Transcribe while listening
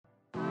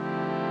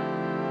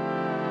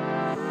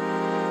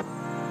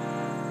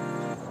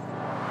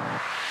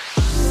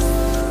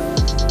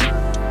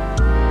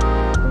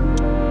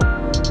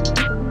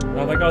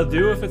like I'll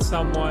do if it's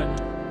someone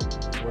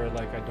where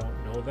like I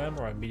don't know them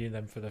or I'm meeting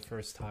them for the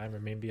first time, or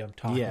maybe I'm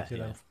talking to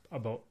them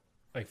about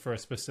like for a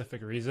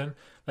specific reason.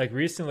 Like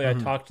recently I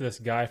talked to this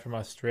guy from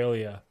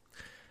Australia.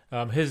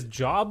 His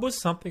job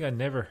was something I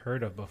never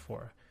heard of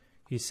before.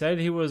 He said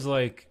he was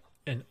like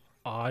an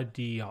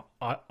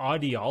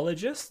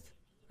audiologist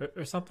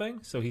or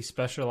something. So he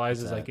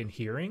specializes like in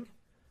hearing,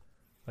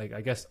 like I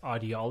guess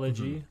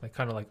audiology, like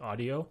kind of like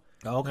audio.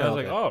 Okay. And I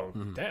was like, oh,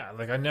 damn!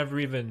 Like I've never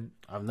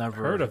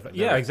heard of it.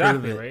 Yeah, heard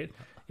exactly, of it. right?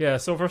 Yeah,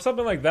 so for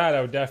something like that,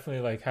 I would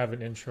definitely like have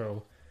an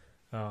intro,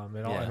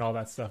 and all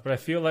that stuff. But I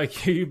feel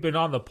like you've been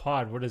on the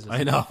pod. What is this?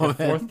 I know, Like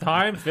your fourth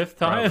time, fifth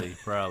time?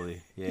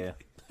 Probably, yeah.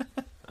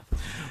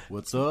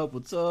 What's up?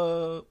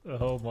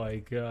 Oh my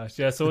gosh!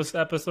 Yeah, so it's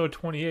episode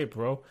 28,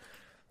 bro.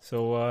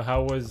 So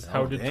how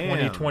did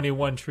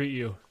 2021 treat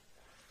you?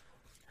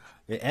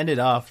 It ended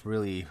off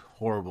really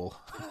horrible.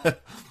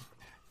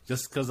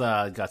 Just because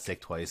I got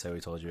sick twice. I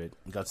already told you it.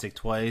 Got sick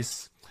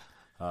twice.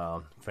 A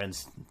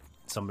friend's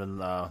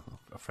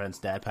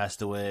dad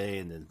passed away,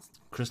 and then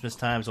Christmas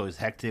time is always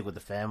hectic with the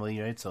family,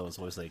 right? So it's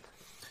always like,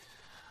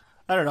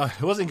 I don't know.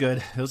 It wasn't good.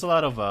 It was a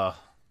lot of ups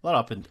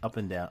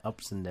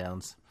and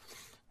downs.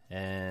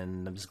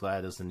 And I'm just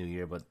glad it was the new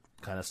year, but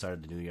kind of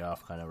started the new year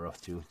off kind of rough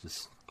too.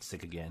 Just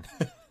sick again.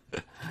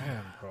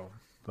 Damn, bro.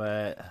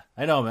 But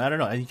I know, man. I don't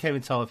know. And you can't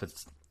even tell if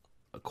it's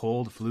a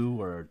cold,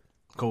 flu, or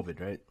COVID,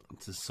 right?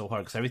 It's just so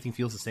hard because everything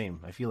feels the same.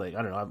 I feel like,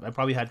 I don't know. I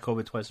probably had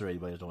COVID twice already,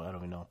 but I don't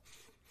even know.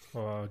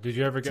 Did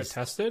you ever get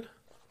tested?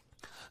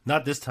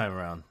 Not this time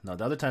around. No,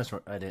 the other times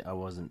I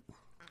wasn't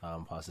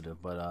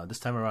positive, but this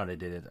time around I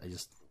did it.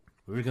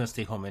 We were gonna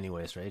stay home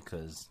anyways, right?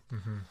 Because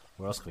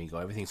where else can we go?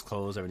 Everything's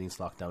closed. Everything's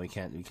locked down. We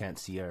can't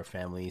see our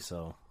family,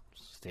 so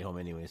stay home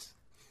anyways.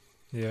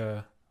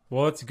 Yeah.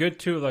 Well, it's good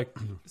too, like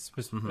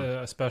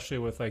especially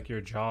with like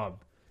your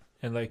job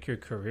and like your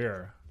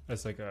career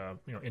as like a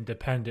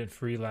independent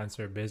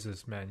freelancer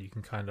businessman. You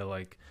can kind of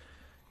like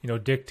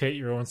dictate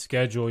your own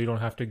schedule. You don't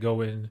have to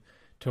go in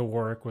to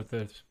work with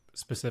a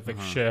specific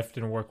shift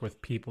and work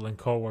with people and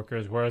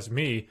coworkers. Whereas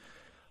me,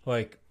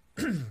 like,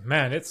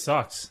 man, it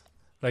sucks.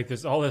 Like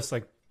there's all this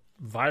like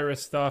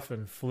virus stuff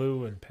and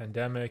flu and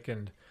pandemic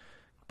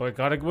but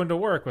gotta go into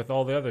work with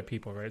all the other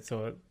people, right?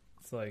 So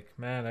it's like,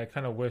 man, I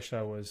kind of wish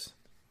I was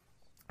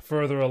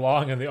further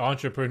along in the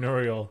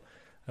entrepreneurial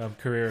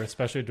career,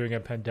 especially during a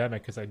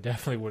pandemic, because I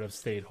definitely would have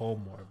stayed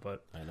home more.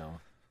 But I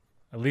know.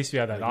 At least you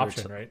have that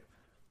option, right?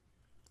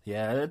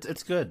 Yeah,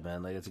 it's good,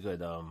 man. Like it's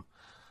good.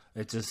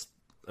 It's just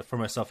for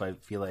myself. I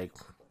feel like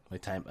my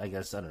time. I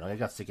guess I don't know. I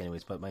got sick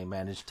anyways, but my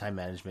time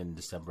management in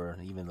December,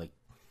 even like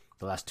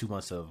the last 2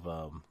 months of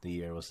the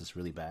year was just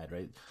really bad,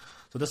 right?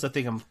 So that's the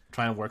thing I'm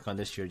trying to work on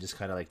this year. Just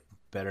kind of like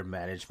better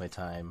manage my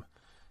time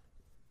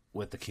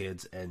with the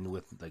kids and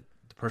with like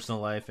the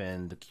personal life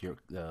and the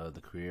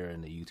career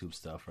and the YouTube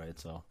stuff, right?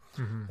 So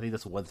I think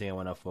that's one thing I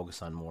want to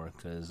focus on more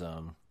because I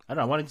don't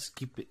know. I want to just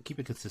keep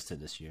it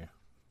consistent this year.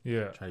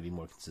 Yeah, try to be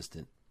more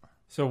consistent.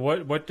 So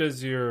what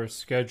does your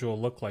schedule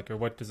look like, or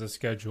what does a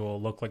schedule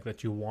look like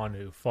that you want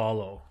to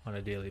follow on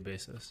a daily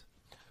basis?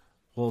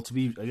 Well, to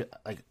be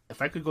like,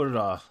 if I could go to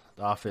the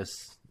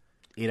office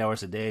 8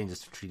 hours a day and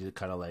just treat it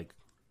kind of like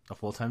a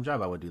full-time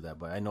job, I would do that.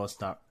 But I know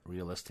it's not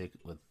realistic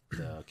with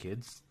the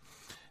kids,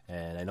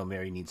 and I know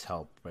Mary needs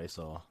help, right?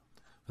 So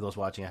for those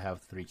watching, I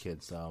have 3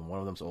 kids. One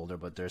of them's older,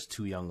 but there's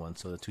 2 young ones.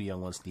 So the 2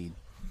 young ones need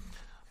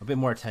a bit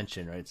more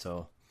attention, right?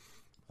 So,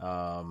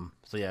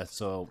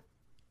 so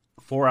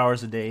 4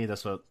 hours a day.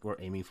 That's what we're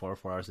aiming for.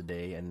 4 hours a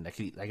day, and I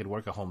could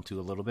work at home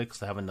too a little bit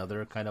because I have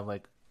another kind of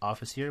like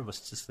office here, but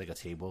it's just like a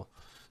table.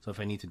 So if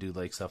I need to do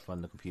like stuff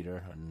on the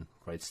computer and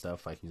write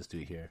stuff, I can just do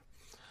it here.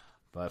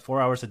 But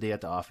 4 hours a day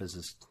at the office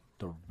is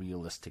the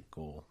realistic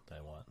goal that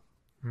I want.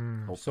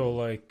 So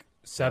like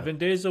 7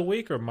 days a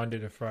week or Monday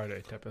to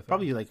Friday type of thing?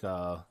 Probably like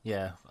I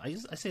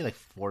say like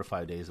 4 to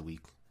 5 days a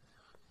week.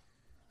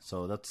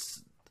 So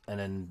that's, and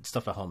then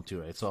stuff at home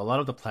too, right? So a lot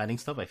of the planning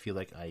stuff, I feel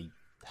like I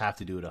have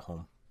to do it at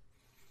home.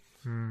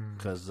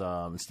 Because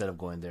instead of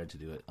going there to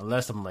do it,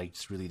 unless I'm like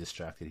just really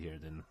distracted here,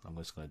 then I'm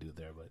just going to do it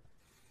there. But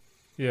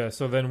yeah,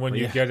 so then when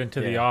you get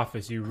into the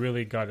office, you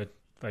really got to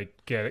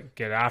like get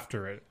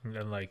after it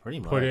and like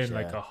put in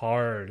like a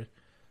hard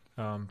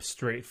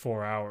straight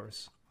 4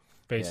 hours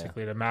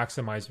basically to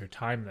maximize your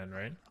time then,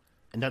 right?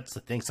 And that's the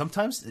thing.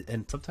 Sometimes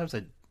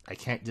I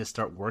can't just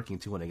start working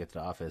too when I get to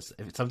the office.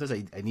 Sometimes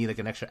I need like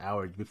an extra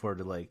hour before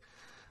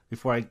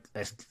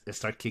I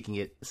start kicking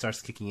it. It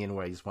starts kicking in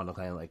where I just want to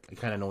kind of like, I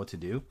kind of know what to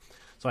do.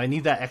 So I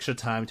need that extra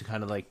time to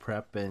kind of like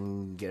prep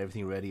and get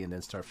everything ready and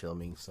then start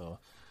filming. So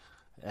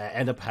I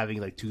end up having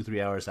like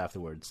 2-3 hours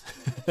afterwards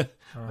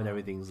when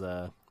everything's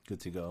good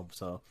to go.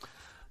 So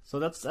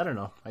that's, I don't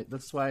know.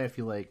 That's why I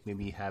feel like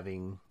maybe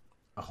having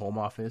a home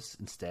office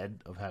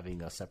instead of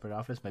having a separate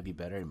office might be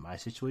better in my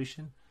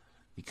situation,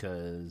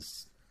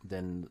 because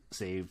then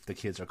say if the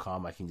kids are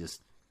calm, I can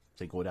just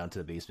say go down to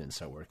the basement and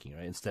start working,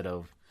 right? Instead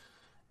of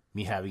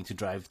me having to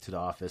drive to the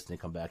office and then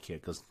come back here,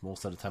 because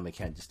most of the time I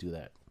can't just do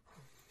that.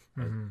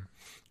 Right?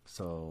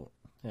 So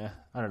Yeah,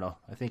 I don't know.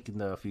 I think in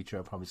the future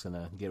I'm probably just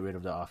gonna get rid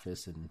of the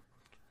office and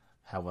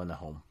have one at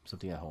home,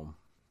 something at home.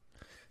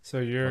 So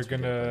you're Once we get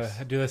a gonna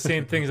place. do the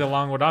same things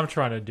along what I'm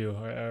trying to do,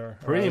 or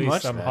at Pretty least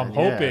much, I'm man.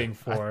 Yeah. hoping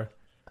for.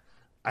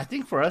 I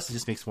think for us it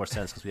just makes more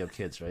sense because we have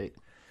kids, right?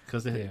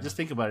 Because Yeah. just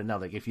think about it now.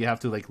 Like if you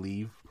have to like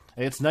leave,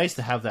 and it's nice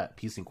to have that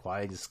peace and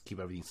quiet, just keep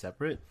everything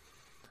separate.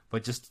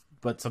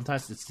 But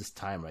sometimes it's just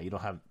time, right? You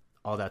don't have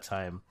all that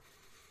time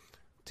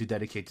to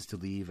dedicate just to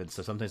leave, and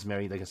so sometimes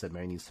Mary, like I said,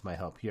 Mary needs my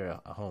help here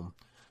at home,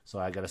 so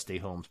I gotta stay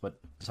home. But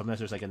sometimes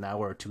there's like an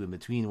hour or two in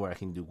between where I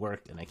can do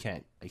work, and I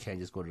can't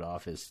just go to the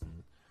office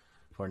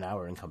for an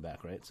hour and come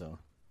back, right? So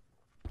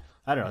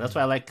I don't know. That's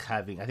why I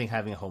think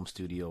having a home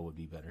studio would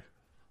be better.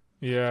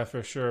 Yeah,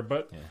 for sure.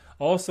 But Yeah.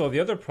 also the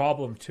other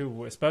problem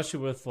too,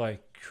 especially with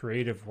like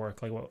creative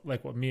work,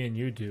 like what me and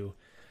you do,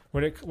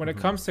 when it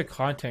comes to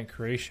content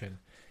creation,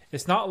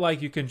 it's not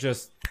like you can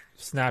just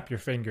snap your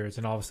fingers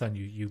and all of a sudden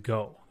you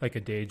go like a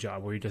day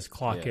job where you just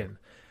clock Yeah. in.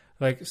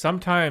 Like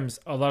sometimes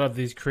a lot of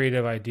these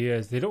creative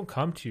ideas, they don't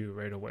come to you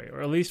right away,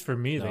 or at least for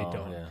me, they No,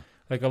 don't. yeah.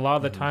 Like a lot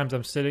of the times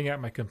I'm sitting at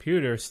my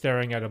computer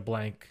staring at a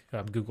blank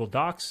Google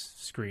Docs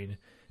screen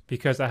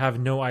because I have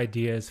no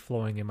ideas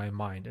flowing in my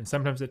mind. And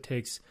sometimes it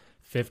takes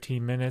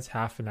 15 minutes,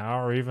 half an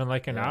hour, or even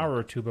like an hour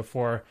or two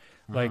before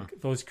like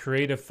those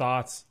creative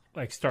thoughts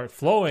like start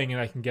flowing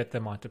and I can get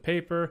them onto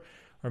paper,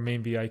 or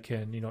maybe I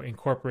can,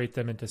 incorporate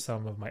them into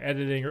some of my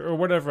editing or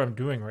whatever I'm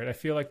doing, right? I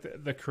feel like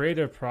the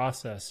creative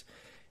process,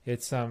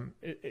 it's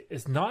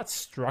not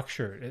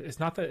structured. It's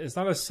not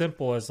as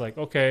simple as like,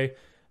 okay,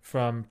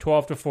 from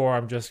 12 to 4,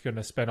 I'm just going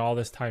to spend all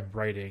this time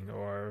writing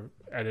or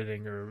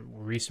editing or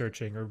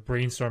researching or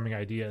brainstorming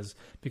ideas.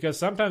 Because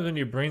sometimes when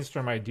you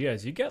brainstorm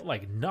ideas, you get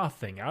like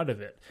nothing out of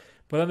it.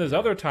 But then there's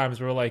other times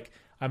where like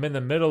I'm in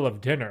the middle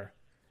of dinner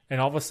and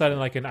all of a sudden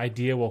like an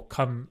idea will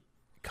come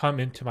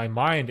into my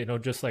mind and it'll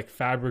just like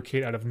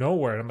fabricate out of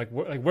nowhere. And I'm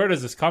like, where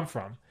does this come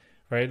from?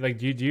 Right? Like,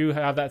 do you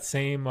have that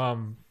same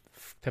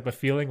type of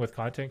feeling with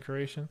content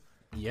creation?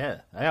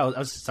 Yeah, I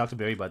was just talking to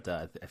Barry about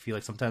that. I feel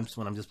like sometimes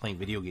when I'm just playing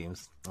video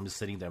games, I'm just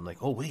sitting there. I'm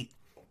like, oh wait,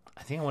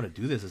 I think I want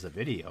to do this as a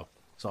video.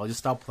 So I'll just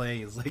stop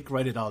playing and like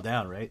write it all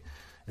down. Right?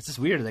 It's just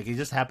weird. Like it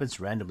just happens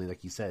randomly,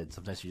 like you said.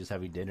 Sometimes you're just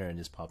having dinner and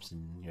it just pops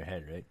in your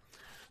head, right?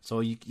 So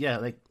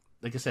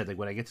like I said, like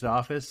when I get to the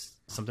office,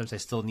 sometimes I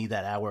still need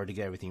that hour to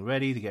get everything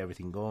ready, to get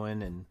everything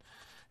going, and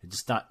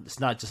it's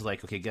not just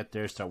like okay, get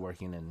there, start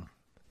working, and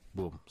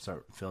boom,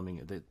 start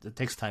filming. It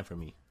takes time for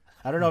me.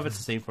 I don't know if it's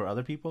the same for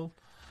other people.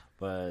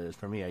 But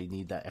for me, I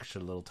need that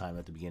extra little time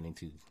at the beginning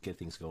to get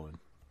things going.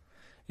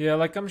 Yeah,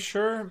 like I'm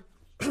sure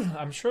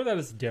that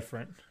it's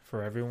different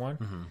for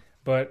everyone.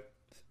 But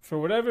for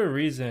whatever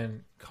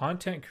reason,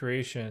 content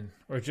creation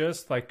or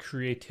just like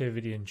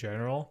creativity in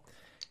general,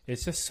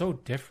 it's just so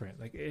different.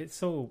 Like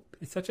it's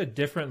such a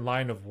different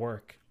line of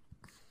work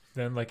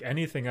than like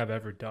anything I've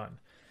ever done.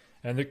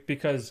 And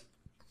because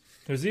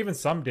there's even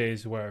some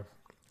days where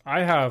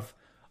I have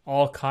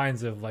all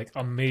kinds of like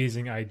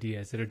amazing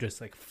ideas that are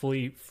just like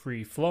free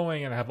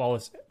flowing, and I have all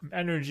this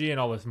energy and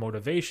all this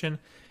motivation,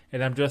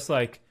 and I'm just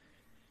like,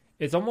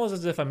 it's almost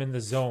as if I'm in the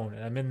zone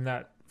and I'm in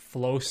that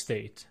flow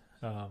state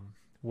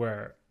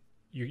where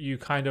you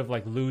kind of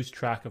like lose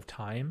track of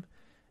time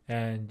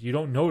and you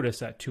don't notice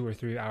that 2 or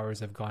 3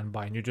 hours have gone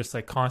by and you're just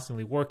like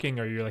constantly working,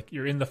 or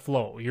you're in the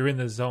flow, you're in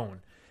the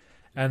zone.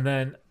 And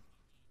then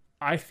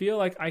I feel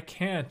like I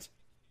can't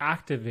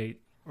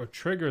activate or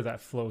trigger that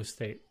flow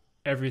state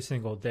every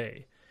single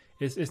day.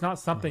 It's not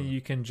something you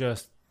can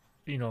just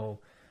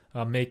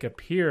make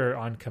appear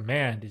on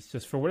command. It's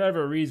just for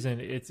whatever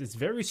reason it's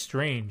very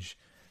strange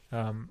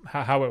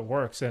how it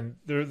works. And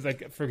there's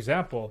like, for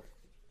example,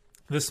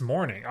 this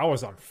morning I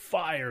was on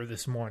fire.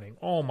 This morning,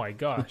 oh my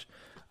gosh,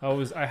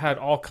 I had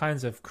all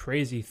kinds of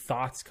crazy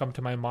thoughts come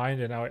to my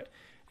mind, and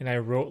I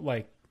wrote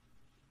like,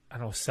 I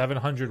don't know,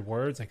 700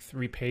 words, like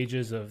 3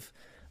 pages of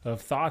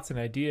thoughts and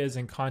ideas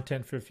and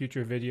content for a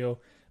future video.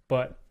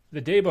 But the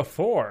day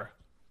before,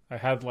 I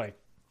had like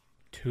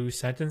 2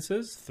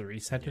 sentences, 3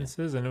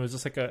 sentences, and it was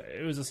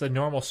just a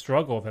normal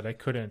struggle that I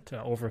couldn't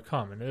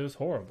overcome, and it was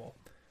horrible.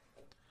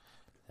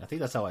 I think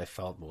that's how I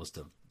felt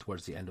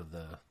towards the end of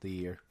the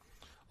year.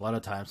 A lot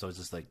of times I was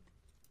just like,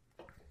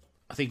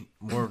 I think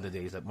a lot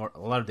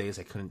of days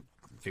I couldn't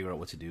figure out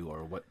what to do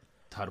or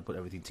how to put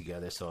everything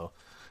together. So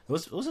it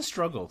was a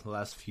struggle the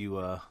last few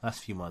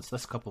months,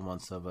 last couple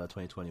months of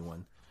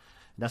 2021.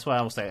 That's why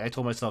I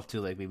told myself to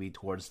like maybe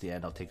towards the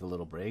end I'll take a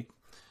little break,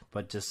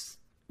 but just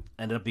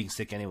ended up being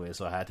sick anyway,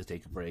 so I had to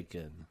take a break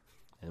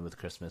and with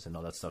Christmas and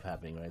all that stuff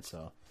happening, right?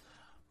 So,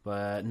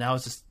 but now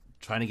it's just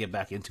trying to get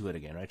back into it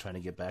again, right? Trying to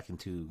get back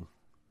into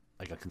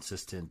like a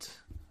consistent,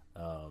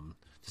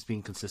 just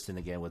being consistent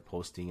again with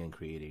posting and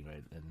creating,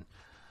 right?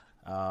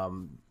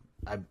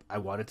 And I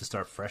wanted to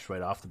start fresh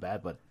right off the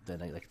bat, but then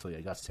like I told you,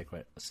 I got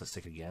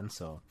sick again.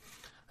 So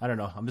I don't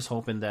know. I'm just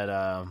hoping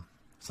that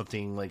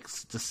something like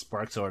just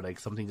sparks or like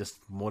something just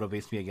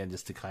motivates me again,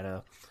 just to kind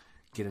of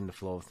get in the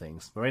flow of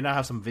things. But right now I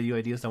have some video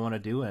ideas I want to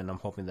do, and I'm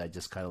hoping that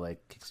just kind of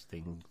like kicks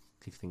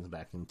things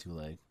back into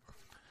like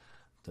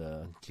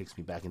kicks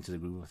me back into the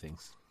groove of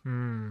things.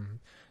 Are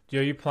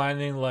you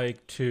planning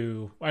like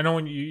to? I know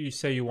when you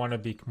say you want to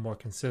be more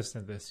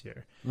consistent this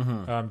year.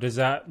 Does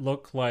that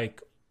look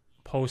like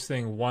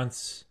posting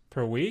once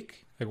per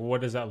week? Like,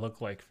 what does that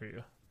look like for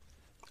you?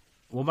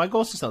 Well, my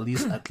goal is just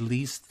at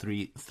least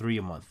three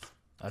a month.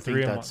 I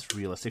think that's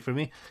realistic for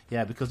me.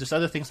 Yeah, because there's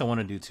other things I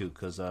want to do too.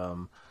 Because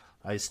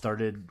I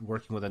started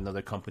working with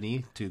another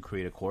company to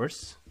create a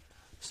course.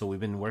 So we've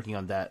been working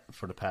on that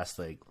for the past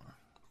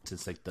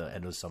since the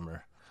end of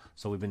summer.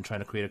 So we've been trying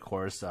to create a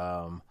course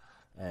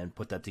and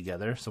put that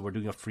together. So we're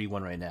doing a free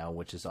one right now,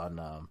 which is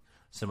on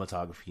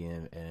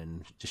cinematography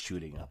and just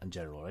shooting in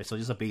general, right? So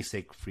just a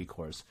basic free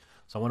course.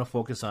 So I want to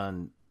focus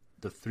on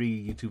the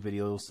 3 YouTube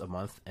videos a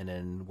month, and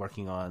then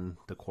working on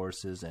the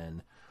courses,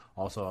 and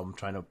also I'm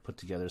trying to put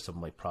together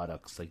some like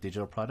products, like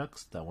digital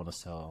products that I want to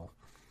sell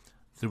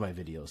through my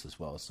videos as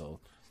well. So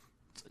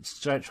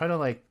trying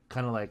to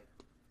kind of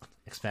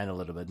expand a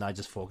little bit, not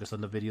just focus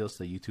on the videos,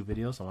 the YouTube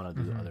videos. I want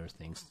to do other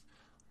things,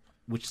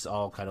 which is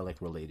all kind of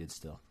like related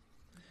still.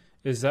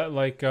 Is that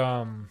like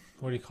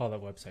what do you call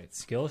that website?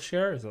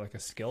 Skillshare? Is it like a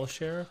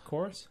Skillshare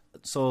course?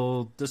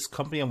 So this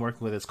company I'm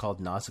working with is called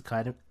Nas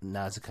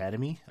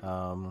Academy.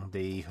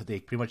 They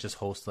pretty much just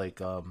host like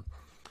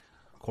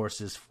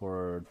courses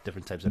for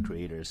different types of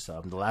creators.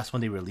 The last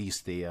one they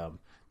released, they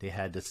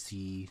had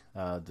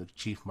the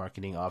chief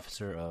marketing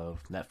officer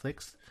of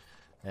Netflix,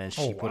 and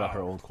she put out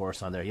her own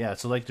course on there. Yeah,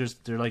 so like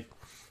they're like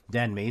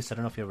Dan Mace. I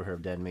don't know if you ever heard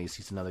of Dan Mace.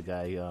 He's another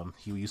guy.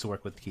 He used to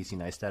work with Casey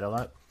Neistat a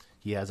lot.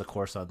 He has a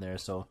course on there.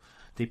 So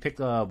they picked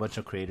a bunch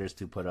of creators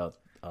to put out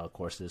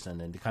courses, and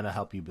then they kind of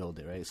help you build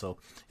it, right? So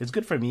it's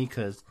good for me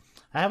because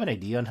I have an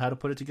idea on how to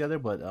put it together,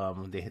 but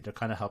they're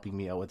kind of helping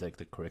me out with like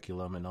the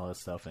curriculum and all that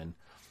stuff and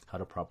how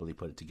to properly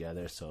put it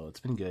together. So it's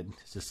been good.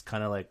 It's just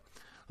kind of like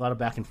a lot of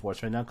back and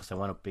forth right now because I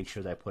want to make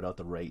sure that I put out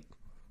the right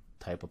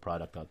type of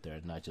product out there,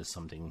 not just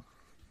something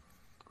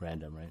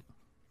random, right?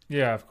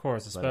 Yeah, of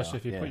course, especially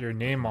if you put your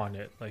name on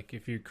it. Like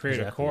if you create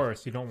a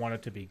course, you don't want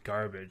it to be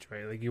garbage,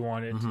 right? Like you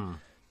want it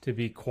to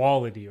be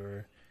quality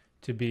or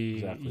to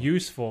be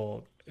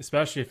useful,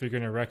 especially if you're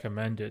going to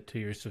recommend it to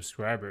your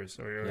subscribers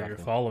or your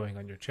following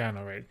on your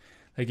channel, right?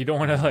 Like you don't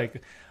want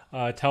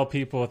to tell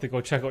people to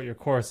go check out your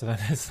course and then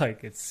it's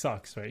like it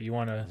sucks, right? You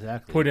want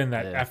to put in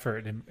that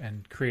effort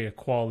and create a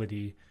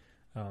quality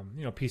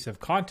piece of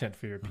content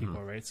for your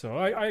people, right? So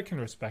I can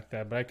respect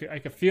that, but I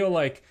could feel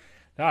like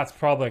that's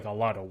probably like a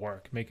lot of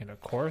work making a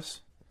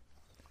course.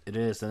 It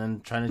is, and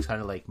then trying to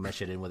kind of like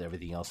mesh it in with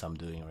everything else I'm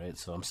doing, right?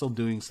 So I'm still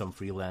doing some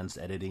freelance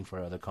editing for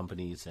other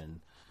companies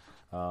and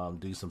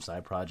doing some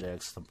side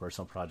projects, some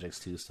personal projects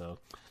too. So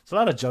it's a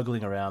lot of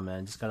juggling around,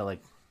 man. Just kind of like,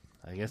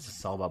 I guess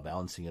it's all about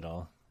balancing it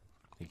all,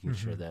 making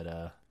sure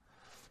that.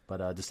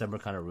 But December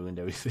kind of ruined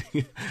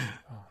everything.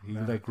 He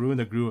like ruined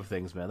the groove of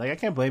things, man. Like I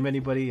can't blame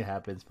anybody. It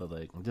happens, but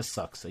like it just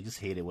sucks. I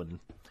just hate it when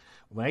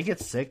I get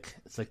sick.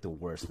 It's like the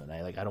worst, man.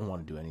 I don't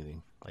want to do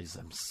anything.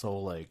 I'm so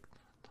like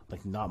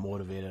not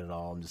motivated at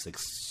all. I'm just like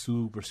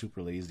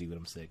super lazy when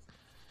I'm sick.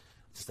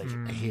 Just like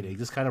I hate it. It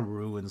just kind of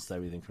ruins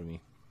everything for me.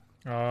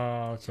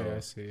 Oh, okay, so, I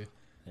see.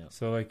 Yeah.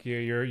 So like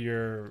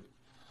your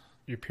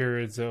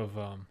periods of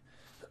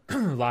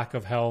lack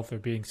of health or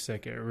being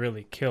sick, it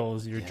really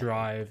kills your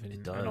drive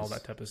and all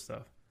that type of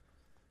stuff.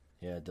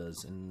 Yeah, it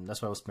does, and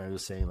that's why Mary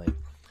was saying. Like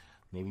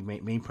maybe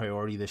main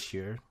priority this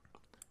year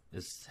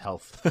is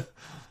health.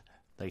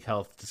 Like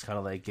health, just kind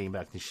of like getting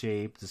back in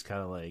shape, just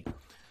kind of like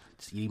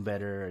just eating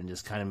better and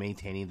just kind of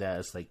maintaining that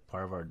as like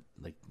part of our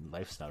like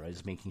lifestyle, right?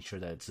 Just making sure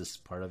that it's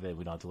just part of it.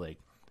 We don't have to like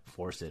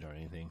force it or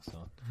anything.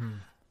 So,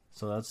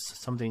 so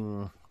that's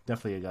something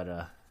definitely I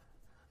gotta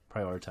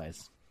prioritize.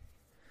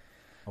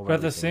 But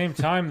at the same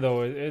time,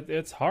 though,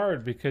 it's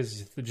hard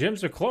because the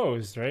gyms are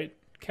closed, right?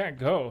 Can't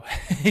go.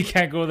 You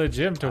can't go to the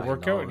gym to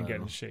work out and get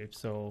in shape.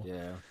 So,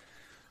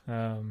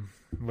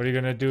 what are you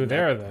gonna do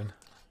there then?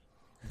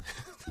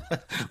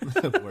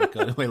 Work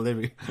out in my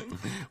living.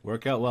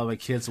 Work out while my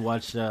kids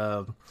watch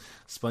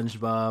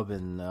SpongeBob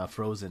and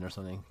Frozen or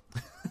something.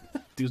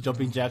 Do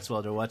jumping jacks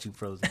while they're watching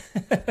Frozen.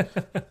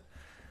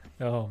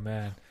 Oh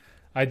man,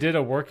 I did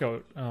a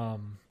workout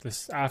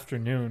this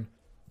afternoon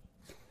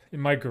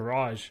in my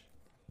garage,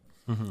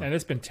 and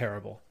it's been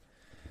terrible.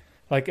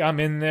 Like I'm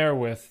in there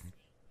with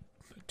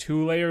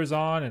 2 layers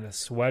on and a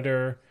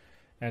sweater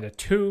and a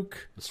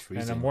toque,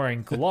 and I'm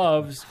wearing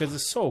gloves because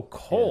it's so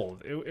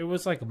cold. Yeah. It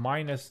was like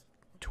minus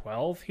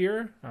 12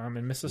 here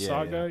in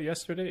Mississauga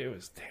yesterday. It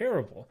was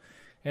terrible.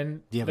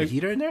 And do you have a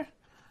heater in there?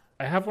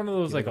 I have one of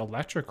those like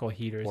electrical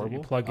heaters that you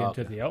plug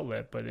into the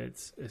outlet, but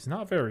it's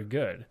not very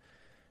good.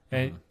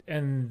 And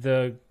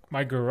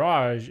my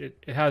garage it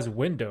has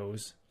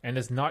windows and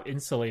it's not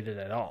insulated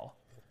at all,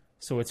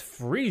 so it's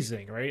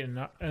freezing, right?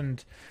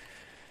 And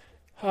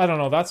I don't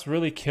know. That's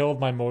really killed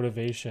my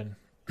motivation.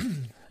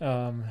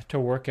 To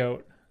work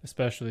out,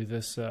 especially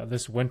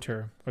this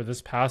winter or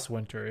this past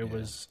winter. It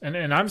was,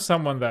 and I'm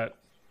someone that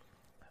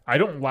I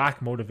don't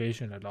lack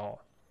motivation at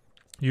all.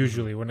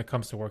 Usually when it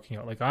comes to working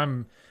out, like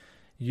I'm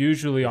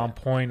usually on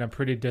point. I'm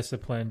pretty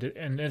disciplined,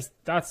 and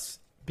that's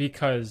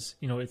because,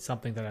 you know, it's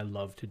something that I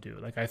love to do.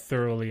 Like I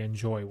thoroughly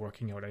enjoy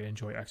working out. I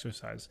enjoy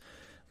exercise.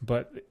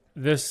 But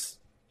this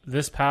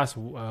past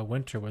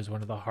winter was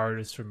one of the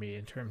hardest for me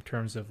in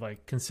terms of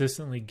like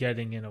consistently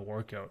getting in a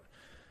workout.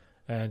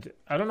 And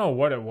I don't know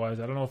what it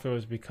was. I don't know if it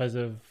was because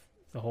of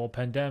the whole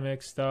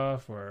pandemic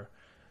stuff or,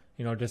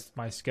 you know, just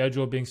my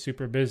schedule being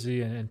super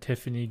busy and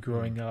Tiffany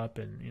growing up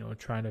and, you know,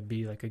 trying to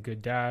be like a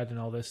good dad and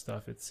all this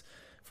stuff. It's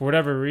for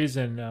whatever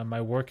reason, my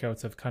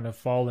workouts have kind of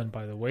fallen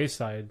by the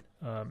wayside.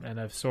 And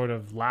I've sort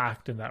of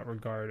lacked in that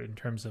regard in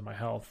terms of my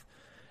health.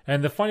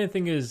 And the funny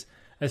thing is,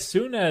 as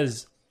soon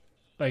as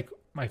like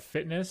my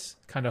fitness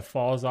kind of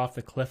falls off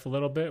the cliff a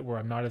little bit where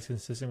I'm not as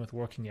consistent with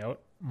working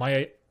out,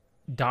 my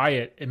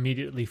diet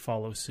immediately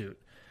follows suit.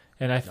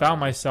 And I found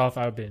myself,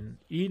 I've been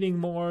eating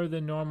more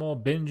than normal,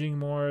 binging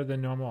more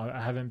than normal.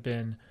 I haven't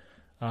been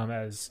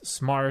as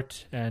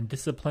smart and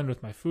disciplined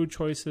with my food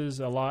choices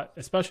a lot,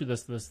 especially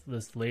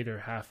this later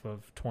half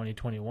of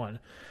 2021.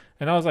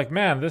 And I was like,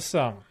 man, this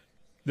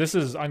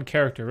is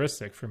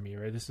uncharacteristic for me,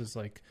 right? This is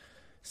like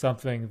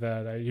something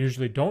that I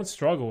usually don't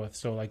struggle with.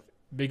 So like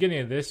beginning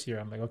of this year,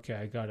 I'm like, okay,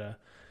 I gotta,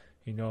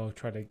 you know,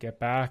 try to get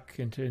back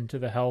into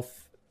the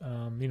health,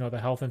 you know, the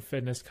health and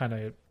fitness, kind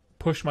of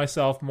push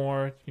myself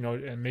more, you know,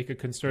 and make a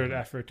concerted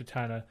effort to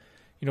kind of,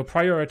 you know,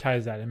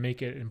 prioritize that and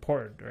make it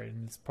important, right?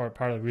 And it's part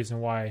of the reason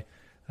why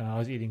I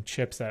was eating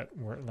chips that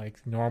weren't like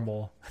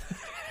normal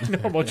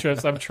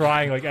chips. I'm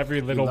trying like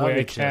every little way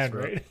I can,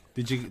 chips, right?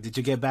 Did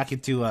you get back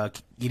into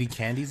eating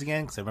candies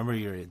again? Because I remember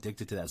you were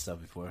addicted to that stuff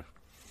before.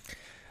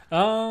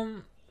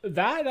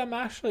 That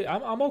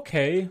I'm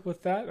okay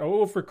with that.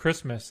 Oh, for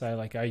Christmas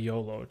I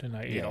YOLO'd and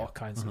I ate all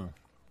kinds of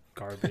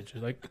garbage.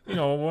 Like, you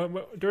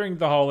know, during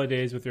the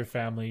holidays with your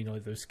family, you know,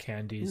 there's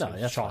candies,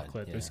 there's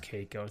chocolate, there's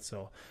cake out.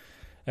 So,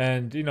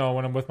 and you know,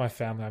 when I'm with my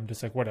family, I'm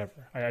just like,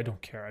 whatever. I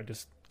don't care. I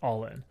just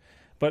all in.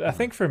 But I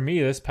think for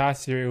me this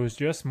past year, it was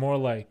just more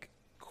like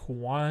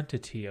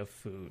quantity of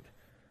food.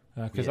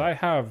 Because I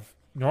have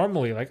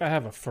normally like I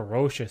have a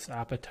ferocious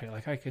appetite.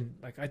 Like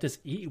I just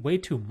eat way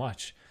too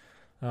much.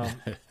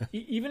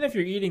 Even if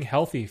you're eating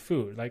healthy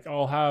food, like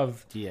I'll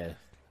have, you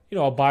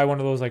know, I'll buy one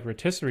of those like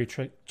rotisserie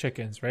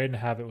chickens, right, and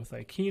have it with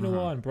like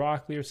quinoa and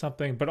broccoli or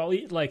something. But I'll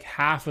eat like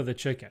half of the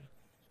chicken.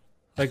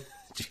 Like,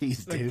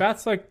 jeez, like dude.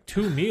 That's like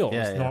 2 meals.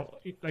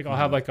 Like I'll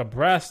have like a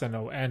breast and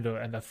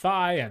a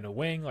thigh and a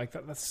wing. Like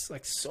that's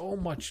like so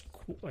much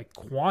like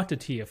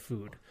quantity of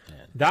food.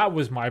 Man. That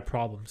was my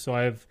problem. So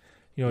I've,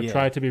 you know,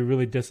 tried to be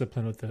really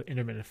disciplined with the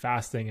intermittent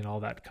fasting and all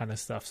that kind of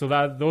stuff. So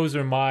those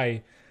are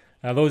my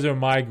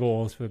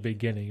goals for the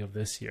beginning of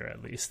this year,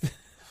 at least.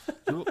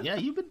 Yeah,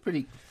 you've been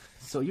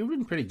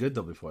pretty good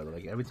though before.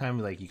 Like every time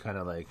like you kind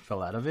of like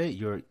fell out of it,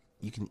 you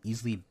can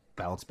easily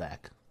bounce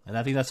back. And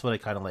I think that's what I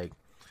kind of like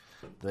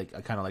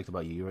I kind of liked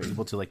about you. You were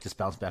able to like just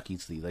bounce back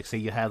easily. Like say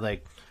you had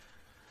like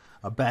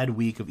a bad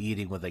week of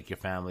eating with like your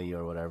family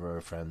or whatever,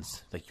 or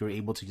friends, like you're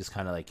able to just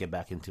kind of like get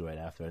back into it right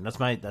after. And that's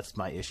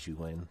my issue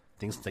when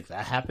things like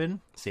that happen,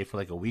 say for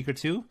like a week or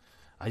two,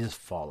 I just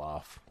fall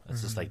off.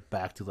 It's just like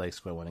back to like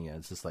square one again.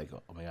 It's just like,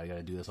 oh my God, I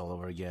gotta do this all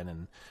over again.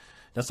 And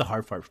that's the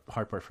hard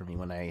part for me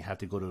when I have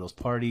to go to those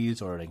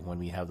parties or like when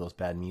we have those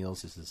bad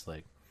meals. It's just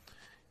like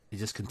it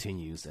just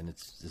continues, and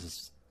it's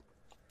just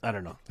I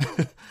don't know.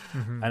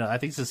 I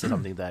think this is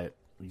something that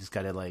we just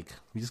gotta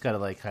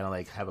kind of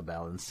like have a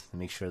balance and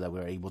make sure that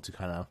we're able to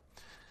kind of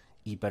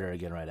eat better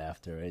again right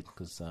after, right?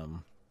 Because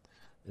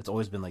it's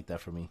always been like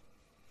that for me.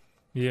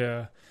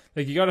 Yeah,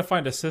 like you got to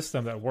find a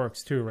system that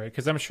works too, right?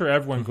 Because I'm sure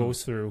everyone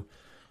goes through,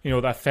 you know,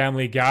 that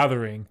family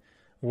gathering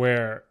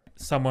where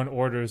someone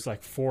orders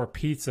like 4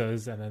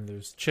 pizzas and then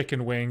there's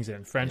chicken wings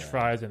and French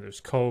fries and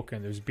there's Coke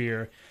and there's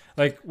beer.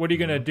 Like, what are you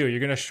gonna do? You're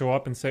gonna show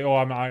up and say, "Oh,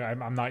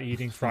 I'm not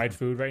eating fried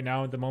food right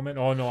now at the moment."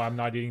 "Oh no, I'm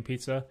not eating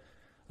pizza."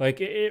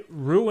 Like it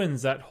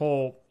ruins that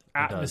whole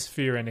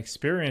atmosphere and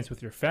experience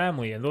with your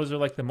family, and those are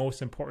like the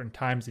most important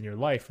times in your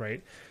life,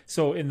 right?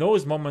 So in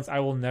those moments, I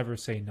will never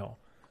say no.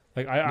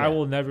 Like I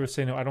will never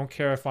say no. I don't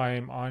care if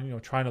I'm on, you know,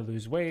 trying to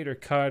lose weight or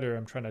cut or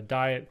I'm trying to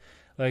diet.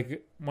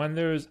 Like when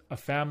there's a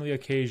family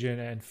occasion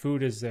and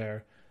food is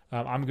there,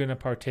 I'm going to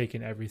partake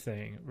in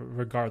everything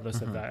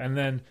regardless of that. And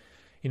then,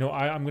 you know,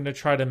 I'm going to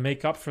try to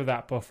make up for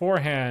that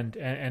beforehand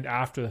and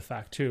after the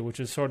fact too,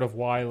 which is sort of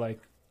why like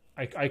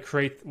I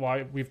create,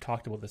 why we've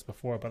talked about this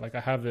before, but like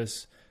I have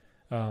this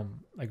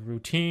like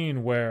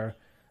routine where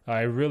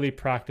I really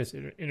practice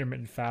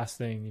intermittent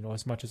fasting, you know,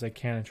 as much as I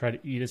can and try to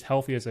eat as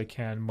healthy as I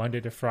can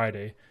Monday to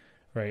Friday,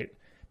 right?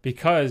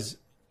 Because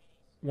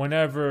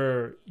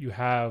whenever you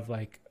have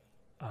like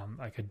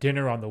a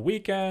dinner on the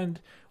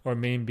weekend, or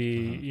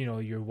maybe, you know,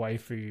 your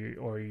wife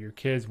or your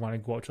kids want to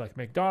go out to like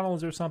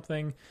McDonald's or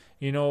something,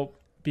 you know,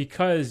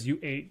 because you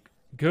ate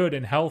good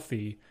and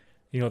healthy,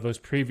 you know, those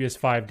previous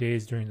 5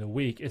 days during the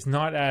week, it's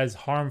not as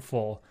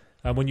harmful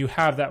when you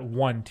have that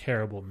one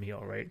terrible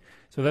meal, right?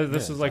 So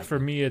this is like, for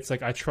me, it's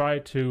like I try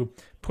to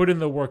put in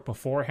the work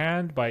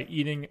beforehand by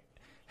eating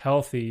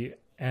healthy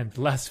and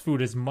less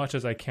food as much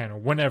as I can or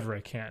whenever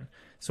I can,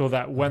 so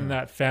that when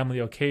that family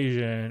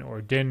occasion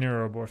or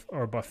dinner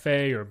or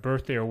buffet or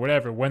birthday or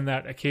whatever, when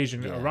that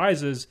occasion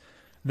arises,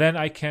 then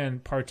I can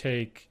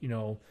partake,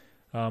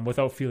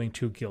 without feeling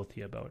too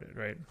guilty about it,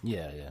 right?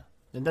 Yeah.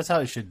 And that's how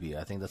it should be.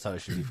 I think that's how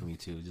it should be for me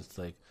too. Just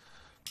like,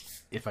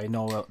 if I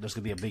know there's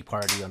gonna be a big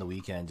party on the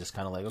weekend, just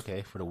kind of like,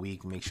 okay, for the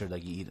week, make sure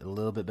that you eat a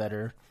little bit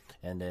better,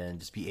 and then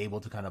just be able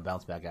to kind of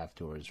bounce back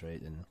afterwards,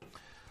 right? And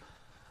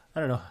I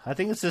don't know. I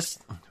think it's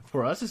just,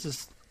 for us, it's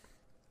just,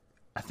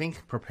 I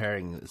think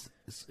preparing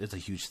is a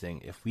huge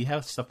thing. If we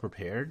have stuff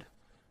prepared,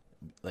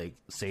 like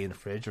say in the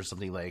fridge or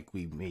something like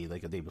we made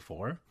like a day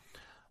before,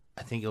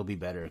 I think it'll be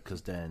better,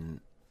 because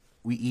then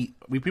we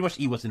pretty much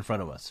eat what's in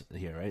front of us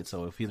here, right?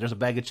 So if there's a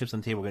bag of chips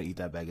on the table, we're gonna eat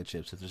that bag of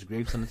chips. If there's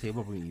grapes on the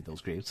table, we're gonna eat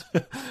those grapes.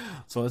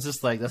 So it's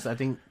just like, I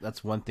think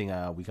that's one thing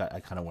I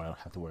kind of want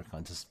to have to work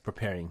on, just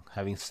preparing,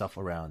 having stuff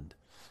around,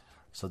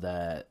 so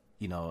that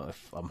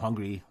if I'm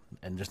hungry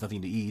and there's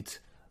nothing to eat,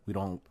 we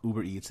don't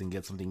Uber Eats and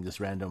get something just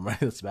random, right?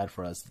 That's bad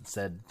for us.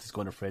 Instead, just go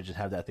in the fridge and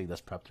have that thing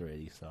that's prepped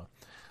already. So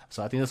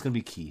I think that's gonna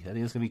be key. I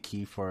think it's gonna be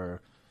key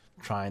for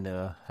trying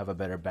to have a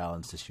better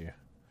balance this year.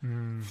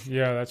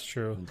 Yeah, that's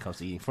true. When it comes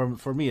to eating,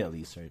 for me at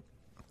least, right?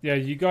 Yeah,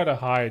 you gotta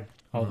hide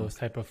all those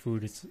type of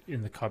foods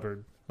in the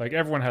cupboard. Like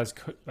everyone has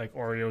like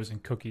Oreos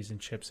and cookies and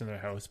chips in their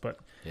house, but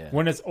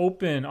when it's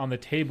open on the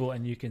table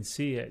and you can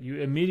see it,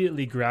 you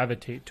immediately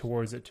gravitate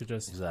towards it to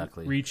just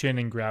reach in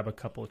and grab a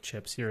couple of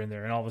chips here and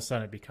there, and all of a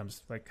sudden it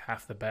becomes like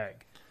half the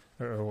bag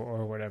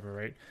or whatever,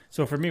 right?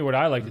 So for me, what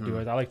I like to do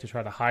is I like to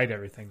try to hide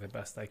everything the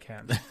best I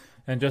can,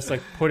 and just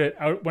like put it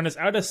out when it's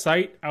out of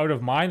sight, out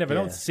of mind. If I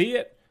don't see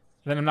it,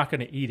 then I'm not going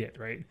to eat it,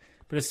 right?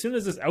 But as soon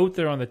as it's out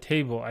there on the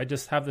table, I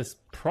just have this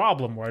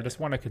problem where I just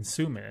want to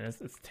consume it, and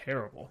it's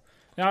terrible.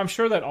 Now, I'm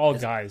sure that all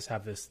guys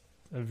have a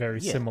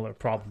very similar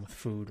problem with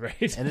food,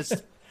 right? And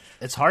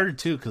it's harder,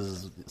 too,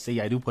 because, say,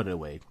 I do put it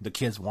away. The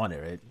kids want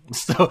it, right?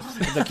 So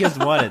if the kids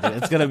want it,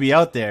 it's going to be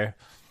out there.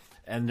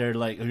 And you're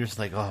just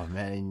like, oh,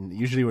 man.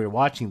 Usually we're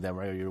watching them,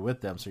 right? Or you're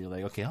with them. So you're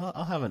like, okay,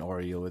 I'll have an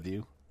Oreo with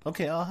you.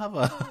 Okay, I'll have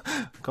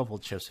a couple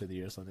of chips with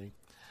you or something.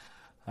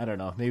 I don't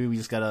know. Maybe we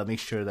just got to make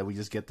sure that we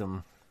just get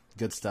them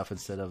good stuff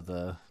instead of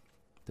the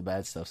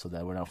bad stuff, so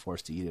that we're not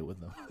forced to eat it with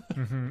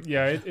them.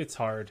 Yeah, it's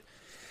hard.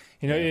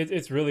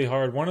 It's really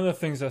hard. One of the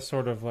things that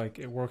sort of like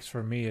it works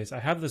for me is I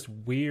have this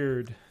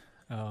weird,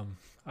 I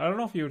don't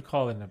know if you would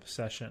call it an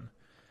obsession.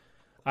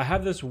 I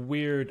have this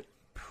weird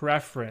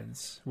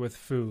preference with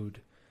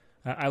food.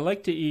 I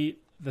like to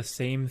eat the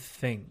same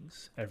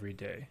things every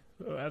day.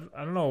 I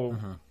don't know.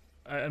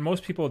 And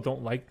most people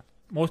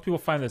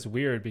find this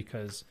weird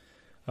because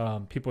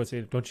people would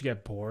say, don't you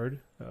get bored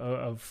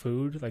of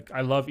food? Like,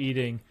 I love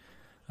eating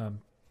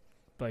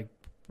like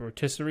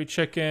rotisserie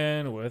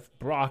chicken with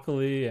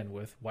broccoli and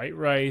with white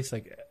rice,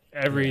 like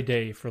every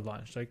day for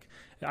lunch. Like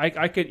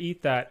I could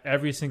eat that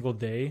every single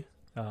day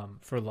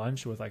for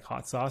lunch with like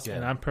hot sauce,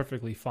 and I'm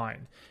perfectly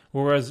fine.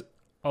 Whereas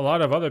a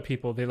lot of other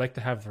people, they like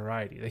to have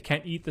variety. They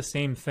can't eat the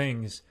same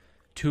things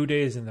 2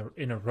 days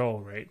in a row,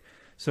 right?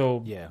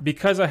 So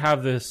because I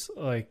have this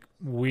like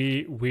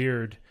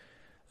weird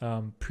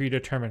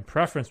predetermined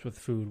preference with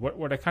food,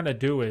 what I kind of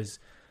do is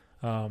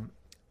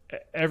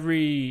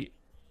every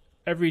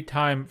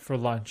time for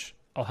lunch,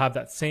 I'll have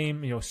that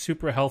same,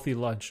 super healthy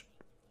lunch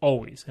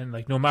always. And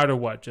like, no matter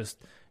what,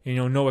 just,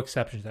 no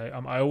exceptions.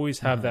 I always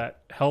have that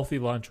healthy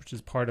lunch, which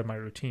is part of my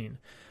routine.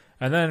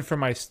 And then for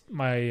my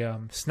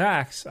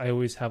snacks, I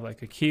always have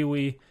like a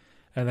kiwi,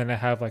 and then I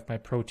have like my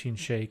protein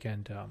shake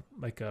and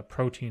like a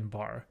protein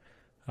bar,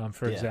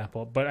 for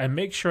example. But I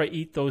make sure I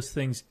eat those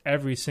things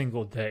every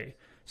single day.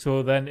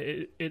 So then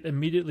it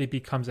immediately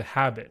becomes a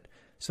habit.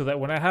 So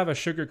that when I have a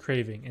sugar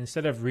craving,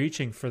 instead of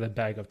reaching for the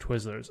bag of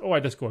Twizzlers, I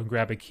just go and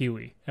grab a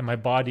kiwi. And my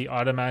body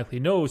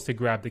automatically knows to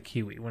grab the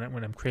kiwi when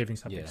I'm craving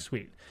something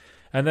sweet.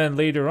 And then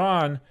later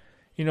on,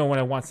 when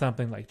I want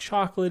something like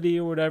chocolatey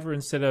or whatever,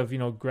 instead of,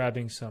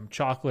 grabbing some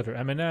chocolate or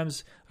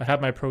M&Ms, I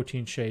have my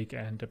protein shake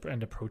and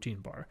a protein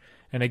bar.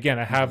 And again,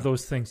 I have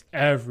those things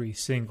every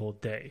single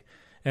day.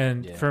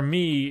 And for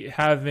me,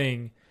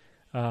 having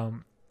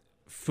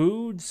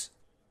foods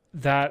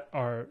that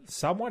are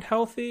somewhat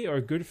healthy or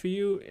good for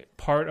you,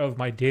 part of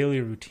my daily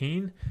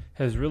routine,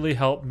 has really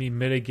helped me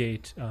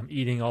mitigate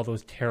eating all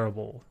those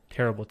terrible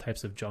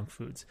types of junk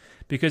foods.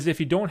 Because if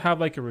you don't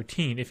have like a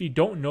routine, if you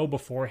don't know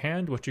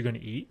beforehand what you're going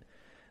to eat,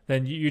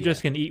 then you're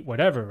just going to eat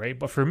whatever, right?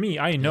 But for me,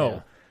 I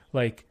know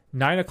like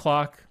 9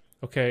 o'clock,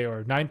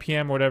 or 9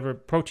 p.m. or whatever,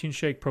 protein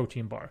shake,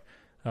 protein bar.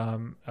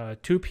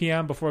 2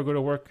 p.m. before I go to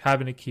work,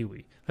 having a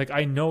kiwi. Like,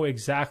 I know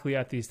exactly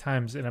at these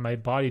times, and my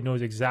body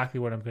knows exactly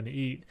what I'm going to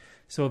eat,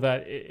 so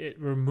that it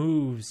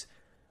removes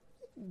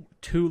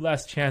 2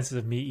 less chances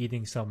of me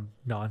eating some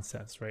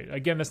nonsense, right?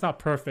 Again, it's not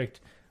perfect,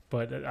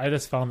 but I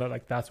just found that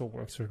like that's what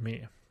works for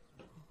me.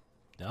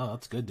 No,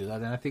 that's good, dude.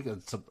 And I think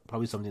it's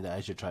probably something that I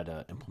should try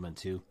to implement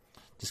too.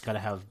 Just gotta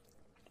have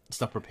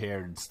stuff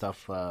prepared and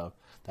stuff that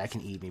I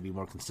can eat maybe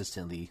more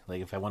consistently.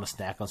 Like if I want to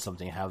snack on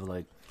something, have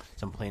like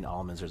some plain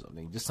almonds or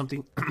something. Just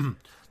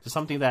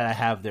something that I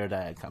have there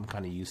that I'm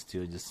kind of used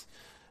to. Just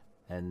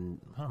And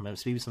I don't know,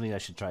 maybe something I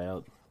should try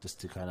out just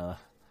to kind of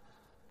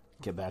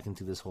get back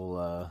into this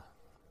whole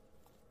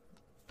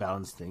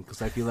balance thing,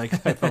 because I feel like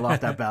I fell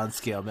off that balance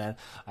scale, man.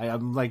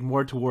 I'm like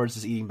more towards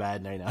just eating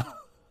bad right now.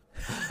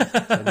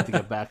 So I need to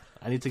get back.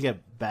 I need to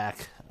get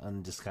back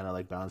on just kind of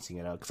like balancing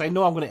it out, because I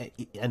know I'm gonna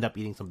end up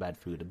eating some bad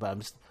food, but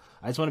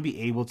I just want to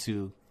be able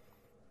to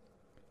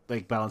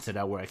like balance it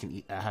out where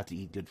I have to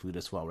eat good food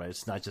as well, right?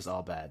 It's not just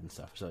all bad and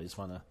stuff. So I just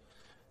want to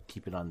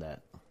keep it on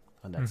that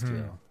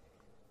scale.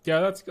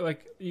 Yeah, that's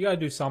like you gotta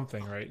do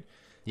something, right?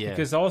 Yeah,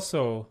 because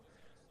also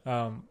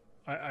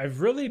I've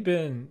really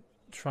been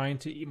trying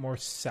to eat more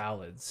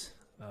salads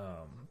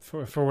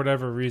for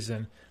whatever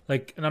reason.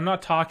 Like, and I'm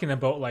not talking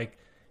about like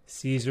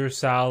Caesar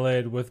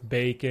salad with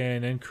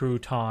bacon and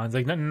croutons,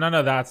 like none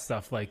of that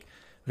stuff. Like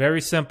very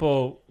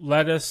simple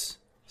lettuce,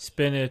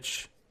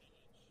 spinach,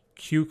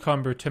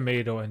 cucumber,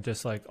 tomato, and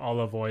just like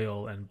olive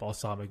oil and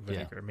balsamic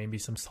vinegar, maybe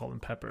some salt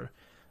and pepper.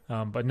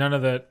 But none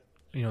of that,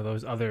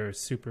 those other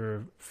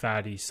super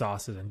fatty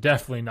sauces, and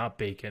definitely not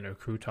bacon or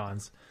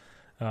croutons.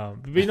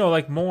 But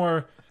like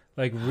more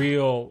like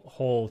real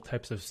whole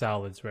types of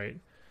salads, right?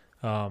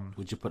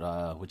 Would you put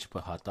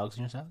hot dogs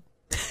in your salad?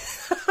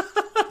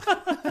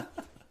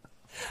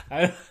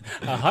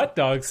 A hot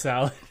dog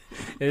salad?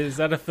 Is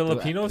that a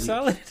Filipino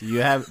salad? You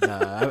have?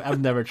 No,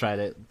 I've never tried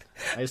it.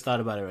 I just thought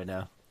about it right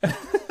now.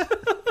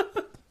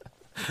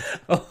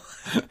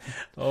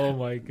 Oh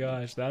my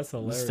gosh, that's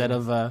hilarious.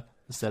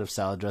 Instead of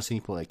salad dressing,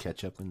 you put like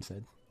ketchup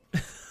instead.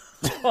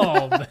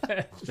 Oh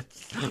man,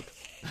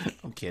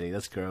 I'm kidding.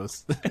 That's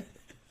gross.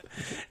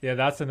 Yeah,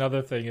 that's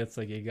another thing. It's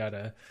like you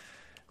gotta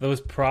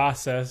those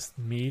processed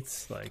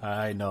meats. Like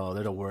I know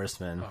they're the worst,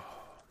 man. Oh,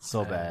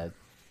 so man. bad.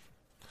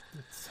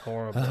 It's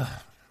horrible.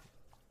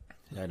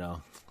 I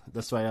know.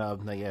 That's why,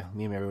 me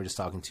and Mary were just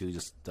talking to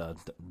the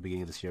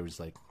beginning of this year. Was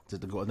like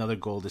another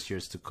goal this year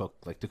is to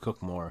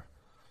cook more,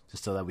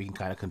 just so that we can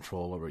kind of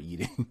control what we're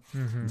eating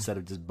instead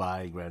of just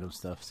buying random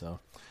stuff. So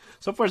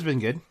far it's been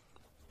good.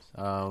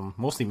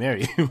 Mostly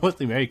Mary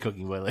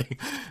cooking, but like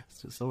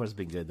so far it's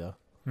been good though.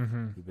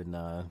 We've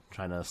been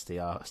trying to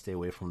stay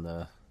away from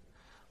the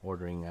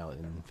ordering out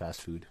in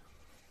fast food.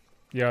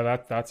 Yeah,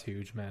 that's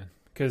huge, man.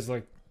 Because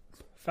like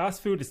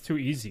fast food is too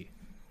easy.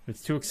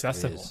 It's too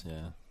accessible. It is,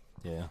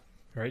 yeah.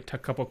 Right, a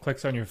couple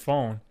clicks on your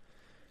phone,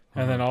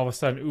 and then all of a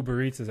sudden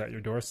Uber Eats is at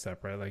your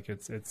doorstep. Right, like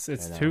it's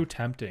too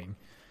tempting,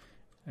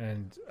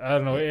 and I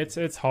don't know.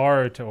 It's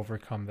hard to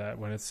overcome that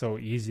when it's so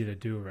easy to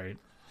do. Right.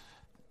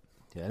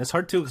 Yeah, and it's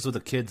hard too because with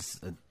the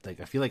kids,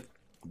 like I feel like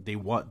they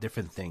want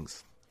different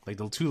things. Like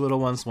the two little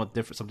ones want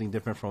something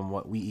different from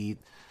what we eat,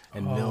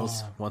 and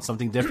Mills want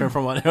something different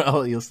from what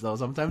else. So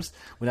sometimes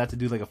when I have to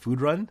do like a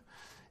food run,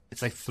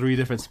 it's like 3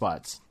 different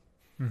spots.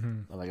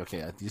 I'm like,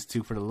 okay, these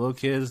 2 for the little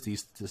kids.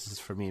 This is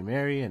for me and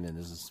Mary, and then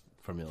this is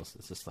for Mills.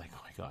 It's just like, oh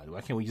my god,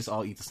 why can't we just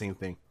all eat the same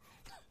thing?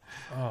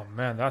 Oh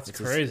man, that's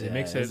crazy. It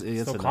makes it so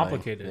annoying.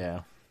 Complicated. Yeah.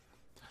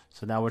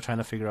 So now we're trying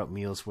to figure out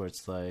meals where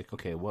it's like,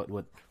 okay, what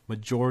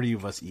majority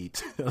of us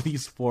eat? At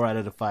least 4 out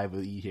of the 5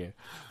 will eat here,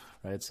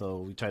 right? So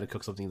we try to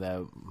cook something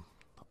that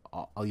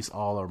at least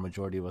all or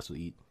majority of us will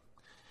eat.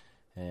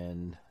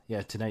 And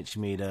yeah, tonight she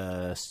made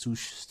a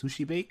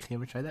sushi bake. You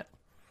ever tried that?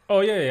 Oh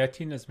yeah,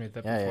 Tina's made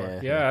that before.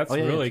 Yeah, that's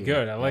really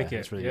good. I like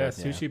it. Really good.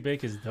 Sushi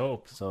bake is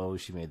dope. So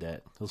she made that.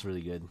 It was really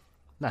good.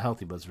 Not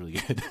healthy, but it's really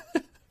good.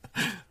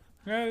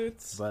 Yeah,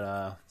 it's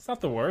not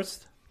the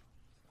worst.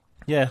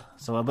 Yeah.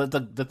 So, but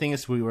the thing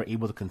is, we were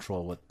able to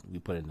control what we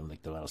put in them,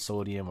 like the amount of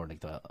sodium or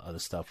like the other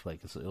stuff.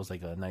 Like it was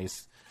like a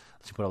nice.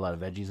 She put a lot of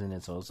veggies in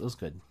it, so it was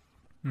good.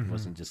 It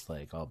wasn't just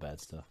like all bad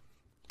stuff.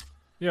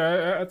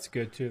 Yeah, that's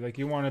good too. Like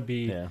you want to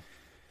be. Yeah.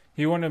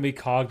 You want to be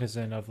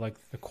cognizant of like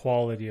the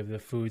quality of the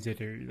foods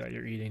that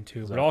you're eating too,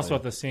 exactly. But also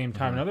at the same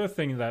time, another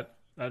thing that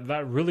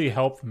really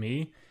helped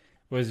me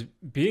was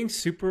being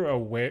super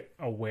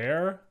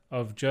aware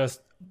of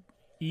just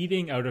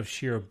eating out of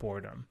sheer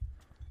boredom.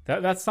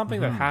 That's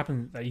something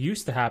that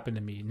used to happen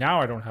to me.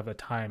 Now I don't have the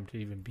time to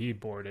even be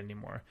bored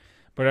anymore.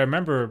 But I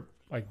remember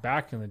like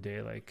back in the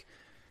day, like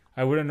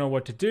I wouldn't know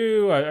what to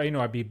do.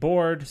 I'd be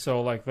bored.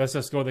 So like, let's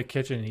just go to the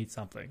kitchen and eat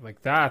something.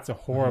 Like that's a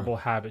horrible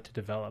habit to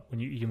develop when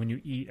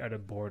you eat out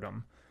of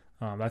boredom.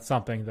 That's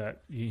something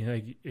that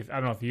if I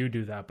don't know if you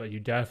do that, but you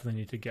definitely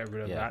need to get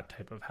rid of that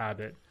type of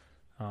habit.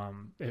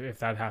 If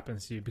that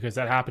happens to you, because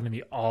that happened to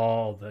me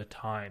all the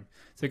time.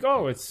 It's like,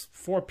 oh, it's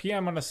 4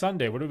 p.m. on a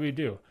Sunday. What do we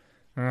do?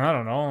 I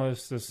don't know.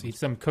 Let's just eat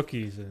some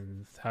cookies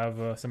and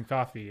have some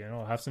coffee.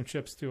 Have some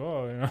chips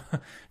too.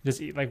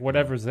 Just eat like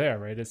whatever's there,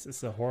 right?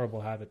 It's a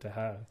horrible habit to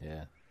have.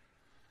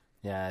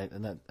 Yeah,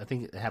 and I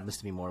think it happens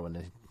to me more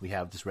when we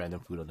have just random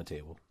food on the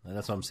table, and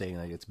that's what I'm saying.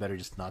 Like it's better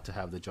just not to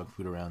have the junk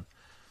food around.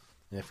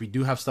 And if we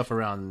do have stuff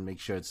around, make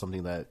sure it's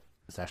something that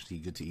is actually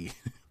good to eat.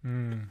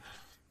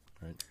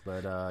 Right,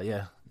 but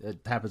yeah,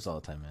 it happens all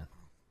the time, man.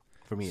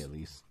 For me, at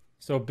least.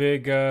 So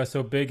big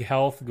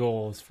health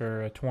goals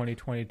for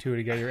 2022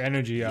 to get your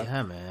energy up.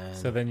 Yeah, man.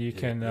 So then you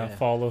can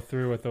follow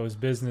through with those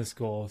business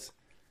goals.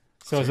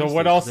 So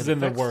what else is in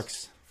the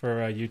works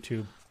for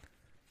YouTube?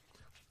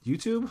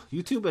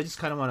 YouTube, I just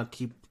kind of want to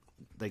keep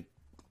like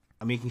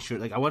I'm making sure,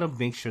 like, I want to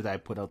make sure that I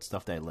put out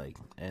stuff that I like.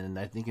 And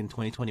I think in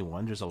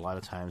 2021, there's a lot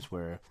of times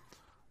where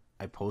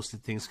I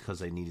posted things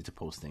because I needed to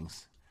post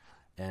things.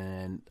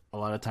 And a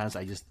lot of times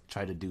I just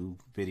try to do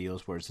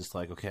videos where it's just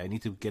like, okay, I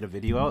need to get a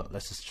video out.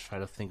 Let's just try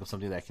to think of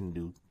something that I can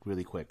do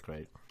really quick,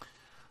 right?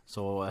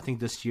 So I think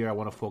this year I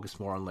want to focus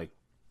more on like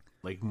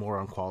more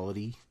on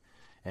quality.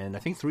 And I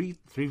think three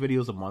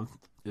videos a month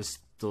is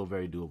still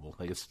very doable.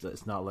 Like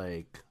it's not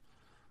like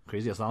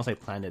crazy as long as I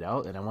plan it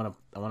out. And I want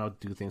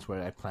to do things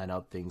where I plan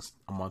out things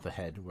a month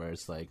ahead, where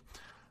it's like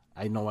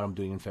I know what I'm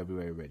doing in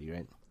February already,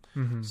 right?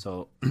 Mm-hmm.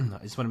 So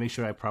I just want to make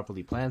sure I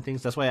properly plan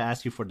things. That's why I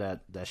asked you for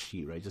that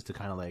sheet, right? Just to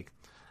kind of like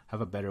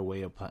have a better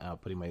way of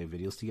putting my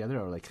videos together,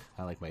 or like kind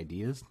of like my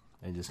ideas,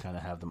 and just kind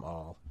of have them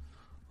all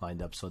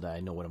lined up so that I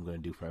know what I'm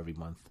going to do for every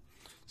month.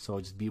 So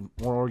just be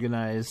more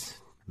organized,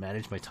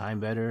 manage my time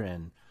better,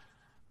 and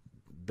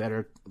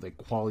better like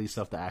quality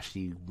stuff that I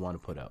actually want to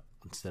put out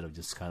instead of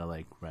just kind of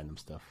like random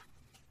stuff.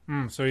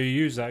 So you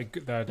use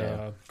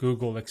that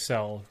Google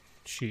Excel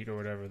sheet or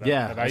whatever.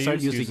 That I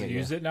started using it.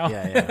 Use it now.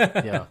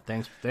 Yeah.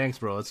 Thanks,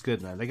 bro. It's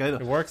good, man. Like,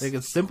 it works. Like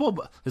it's simple,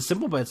 but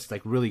it's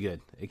like really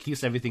good. It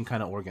keeps everything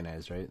kind of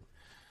organized, right?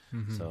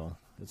 Mm-hmm. So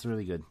it's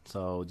really good.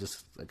 So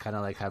just kind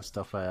of like have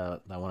stuff I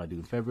want to do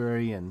in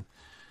February, and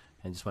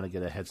just want to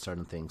get a head start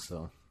on things.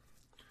 So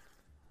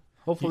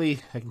hopefully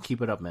I can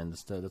keep it up, man.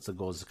 That's the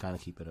goal, is to kind of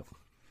keep it up.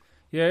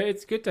 Yeah,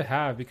 it's good to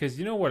have, because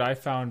you know what I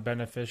found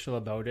beneficial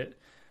about it?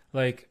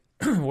 Like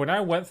when I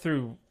went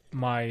through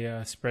my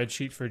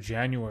spreadsheet for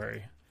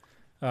January,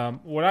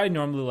 what I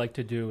normally like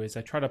to do is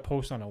I try to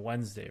post on a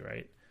Wednesday,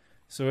 right?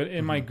 So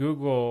in my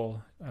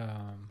Google,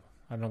 I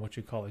don't know what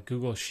you call it,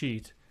 Google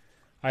Sheet,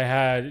 I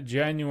had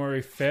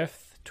January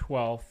 5th,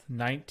 12th,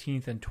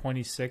 19th, and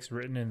 26th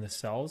written in the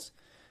cells.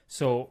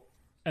 So,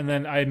 and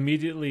then I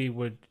immediately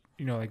would,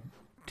 like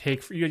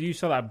take, you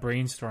saw that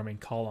brainstorming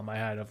column I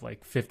had of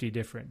like 50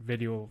 different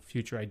video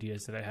future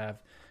ideas that I have.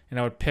 And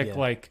I would pick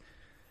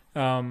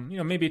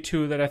maybe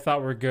two that I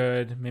thought were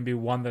good, maybe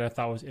one that I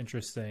thought was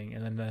interesting,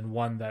 and then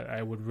one that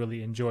I would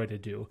really enjoy to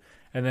do.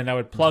 And then I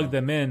would plug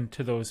them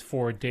into those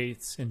 4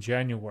 dates in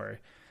January.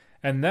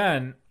 And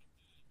then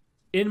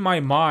in my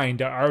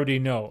mind, I already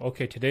know,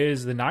 okay, today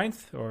is the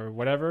 9th or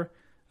whatever.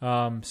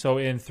 So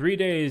in 3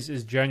 days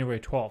is January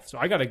 12th. So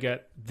I got to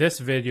get this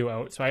video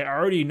out. So I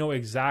already know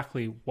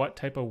exactly what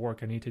type of work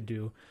I need to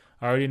do.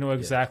 I already know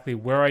exactly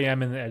where I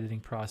am in the editing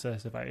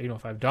process. If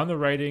I've done the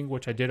writing,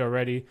 which I did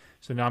already,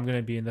 so now I'm going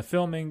to be in the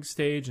filming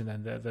stage and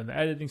then the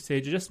editing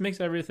stage. It just makes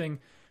everything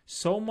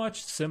so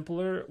much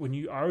simpler when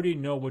you already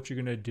know what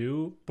you're going to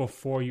do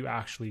before you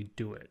actually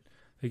do it.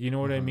 Like, you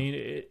know what I mean?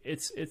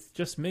 It's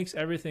just makes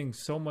everything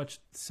so much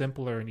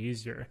simpler and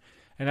easier.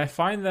 And I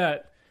find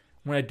that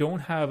when I don't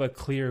have a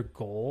clear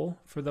goal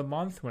for the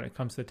month when it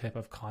comes to the type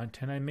of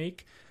content I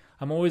make,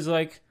 I'm always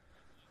like,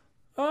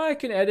 I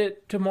can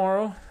edit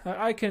tomorrow.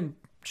 I can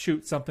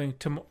shoot something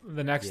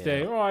the next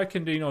day, or I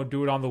can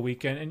do it on the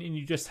weekend. And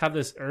you just have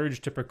this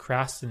urge to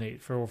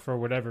procrastinate for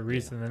whatever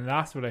reason, and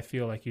that's what I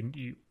feel like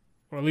you,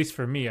 or at least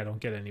for me, I don't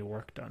get any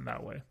work done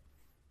that way.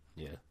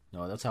 Yeah,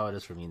 no, that's how it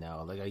is for me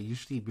now. Like I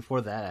usually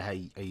before that,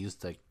 I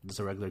used like just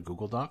a regular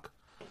Google Doc,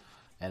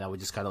 and I would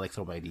just kind of like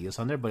throw my ideas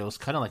on there, but it was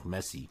kind of like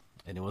messy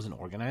and it wasn't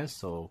organized,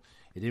 so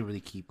it didn't really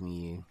keep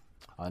me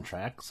on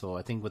track. So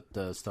I think with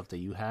the stuff that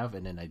you have,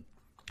 and then I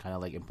kind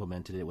of like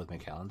implemented it with my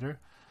calendar,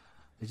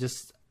 it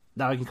just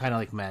now I can kind of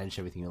like manage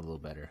everything a little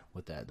better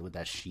with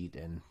that sheet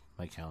and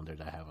my calendar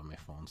that I have on my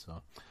phone.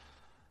 So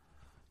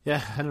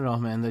yeah, I don't know,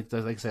 man. Like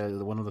I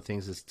said, one of the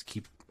things is to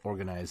keep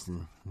organized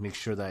and make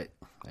sure that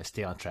I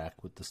stay on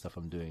track with the stuff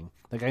I'm doing.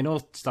 Like I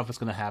know stuff is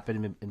going to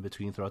happen in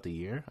between throughout the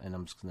year, and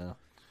I'm just going to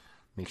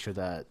make sure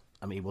that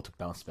I'm able to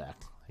bounce back.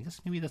 I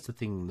guess maybe that's the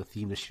theme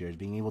this year, is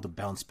being able to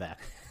bounce back.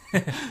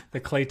 The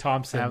Klay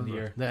Thompson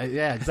year.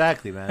 Yeah,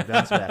 exactly, man.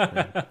 Bounce back,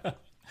 man.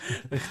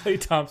 The Klay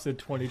Thompson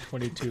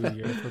 2022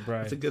 year for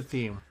Bryan. It's a good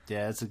theme.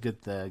 Yeah, it's a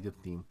good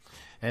theme.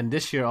 And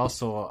this year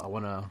also, I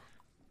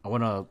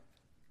wanna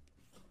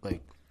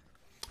like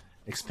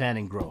expand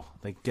and grow,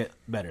 like get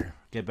better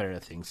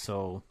at things.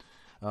 So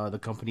the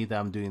company that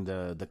I'm doing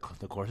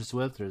the courses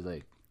with, they're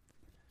like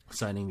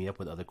signing me up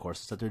with other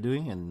courses that they're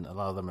doing, and a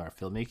lot of them are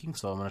filmmaking.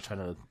 So I'm gonna try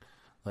to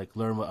like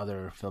learn what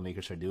other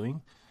filmmakers are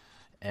doing.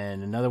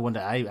 And another one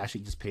that I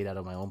actually just paid out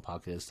of my own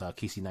pocket is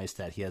Casey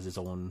Neistat. He has his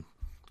own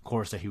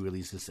course that he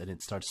releases, and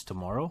it starts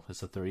tomorrow.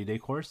 It's a 30-day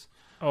course.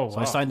 Oh, wow. So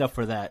I signed up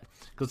for that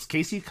because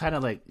Casey kind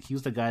of like, he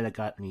was the guy that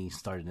got me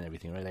started and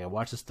everything, right? Like I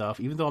watched his stuff,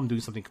 even though I'm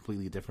doing something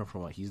completely different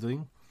from what he's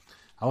doing.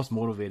 I was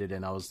motivated,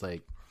 and I was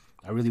like,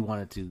 I really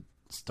wanted to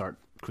start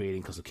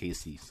creating because of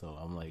Casey. So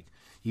I'm like,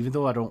 even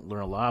though I don't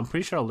learn a lot, I'm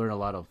pretty sure I'll learn a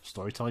lot of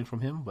storytelling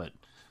from him, but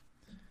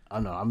I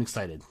don't know, I'm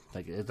excited.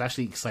 Like it's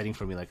actually exciting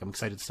for me. Like I'm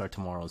excited to start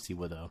tomorrow and see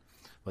what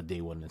day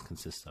one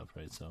consists of,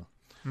 right? So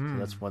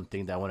that's one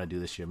thing that I want to do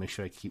this year. Make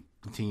sure I keep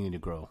continuing to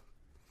grow.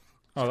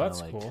 Oh,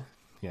 that's cool.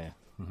 Yeah.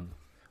 Mm-hmm.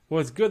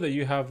 Well, it's good that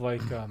you have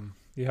like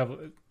you have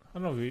I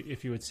don't know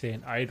if you would say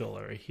an idol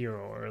or a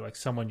hero or like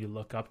someone you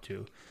look up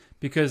to,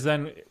 because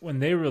then when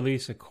they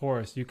release a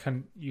course, you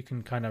can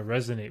kind of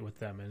resonate with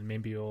them, and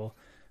maybe it'll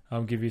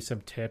give you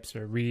some tips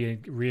or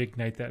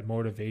reignite that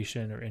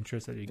motivation or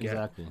interest that you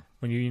get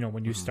when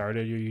you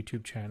started your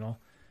YouTube channel.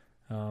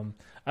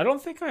 I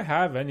don't think I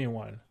have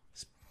anyone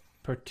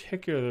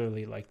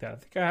particularly like that. I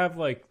think I have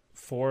like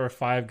 4 or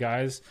 5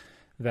 guys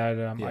that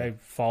I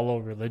follow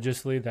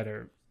religiously that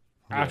are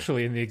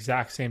actually in the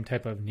exact same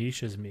type of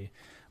niche as me.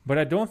 But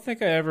I don't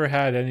think I ever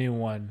had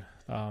anyone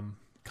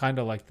kind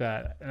of like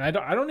that. And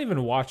I don't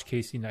even watch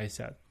Casey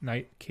Neistat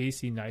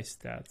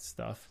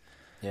stuff.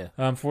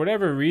 Yeah. For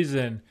whatever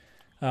reason,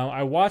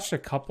 I watched a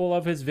couple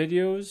of his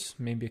videos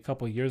maybe a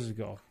couple years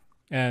ago,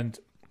 and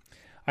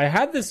I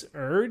had this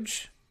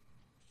urge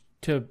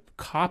to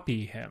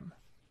copy him.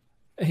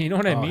 You know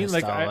what I mean?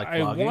 Like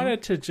I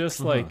wanted to just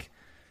like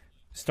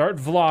start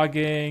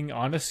vlogging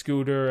on a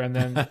scooter and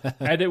then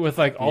edit with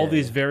like all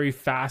these very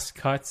fast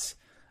cuts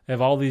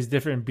of all these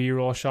different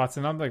B-roll shots.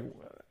 And I'm like,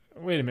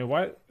 wait a minute,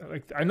 what?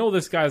 Like, I know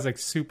this guy's like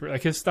super,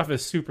 like his stuff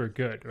is super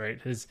good, right?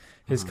 His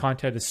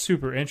content is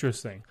super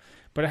interesting.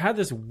 But I had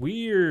this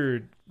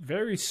weird,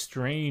 very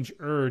strange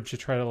urge to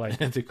try to like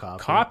to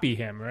copy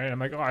him, right? I'm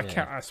like, I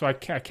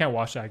can't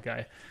watch that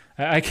guy.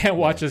 I can't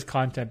watch his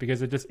content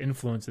because it just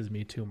influences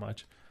me too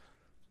much.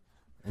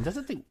 And that's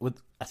the thing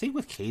I think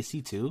with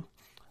Casey too.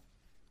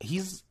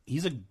 He's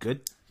a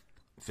good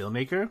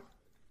filmmaker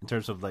in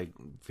terms of like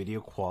video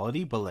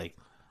quality, but like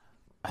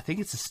I think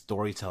it's his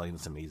storytelling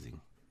that's amazing.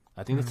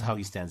 I think that's how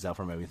he stands out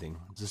from everything.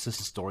 Just his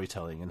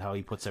storytelling and how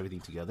he puts everything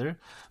together.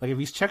 Like if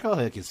you check out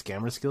like his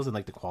camera skills and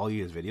like the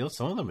quality of his videos,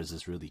 some of them is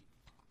just really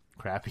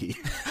crappy.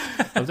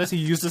 Sometimes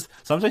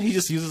he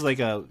just uses like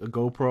a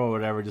GoPro or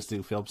whatever just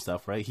to film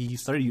stuff, right? He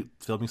started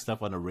filming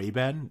stuff on a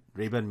Ray-Ban.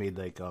 Ray-Ban made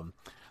like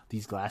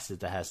these glasses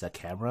that has that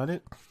camera on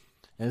it.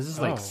 And this is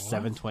like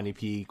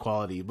 720p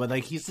quality, but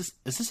like it's just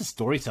a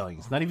storytelling.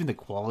 It's not even the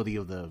quality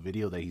of the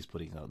video that he's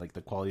putting out, like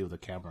the quality of the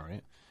camera,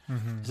 right?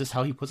 It's just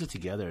how he puts it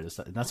together.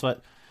 And that's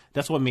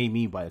what made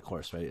me buy a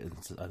course, right?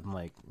 I'm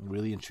like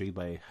really intrigued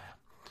by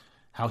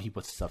how he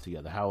puts stuff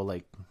together, how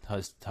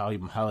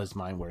his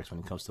mind works when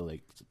it comes to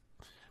like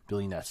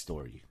building that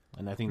story.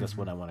 And I think that's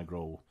what I want to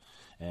grow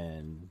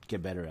and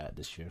get better at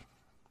this year.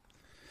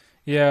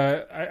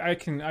 Yeah, I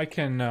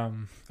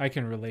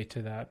can relate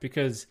to that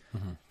because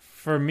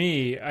for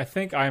me, I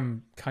think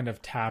I'm kind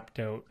of tapped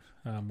out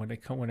when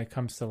it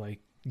comes to like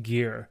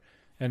gear,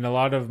 and a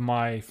lot of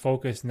my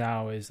focus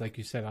now is, like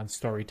you said, on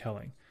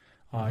storytelling.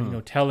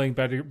 Telling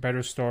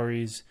better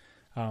stories,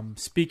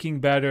 speaking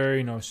better.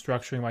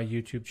 Structuring my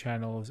YouTube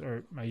channels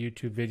or my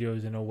YouTube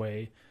videos in a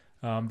way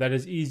that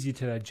is easy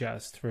to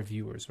digest for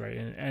viewers, right?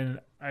 And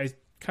I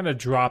kind of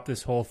dropped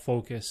this whole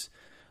focus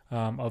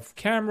of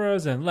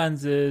cameras and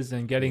lenses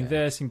and getting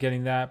this and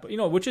getting that, but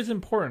which is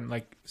important.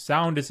 Like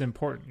sound is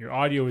important, your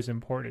audio is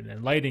important,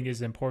 and lighting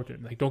is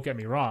important. Like, don't get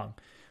me wrong,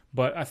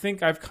 but I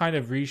think I've kind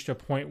of reached a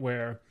point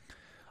where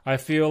I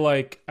feel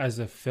like as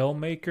a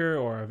filmmaker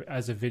or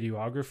as a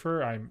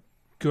videographer, I'm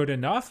good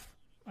enough.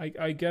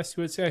 I guess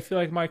you would say. I feel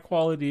like my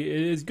quality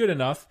is good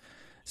enough.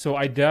 So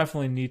I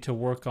definitely need to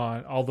work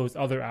on all those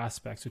other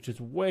aspects, which is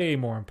way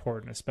more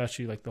important,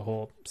 especially like the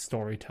whole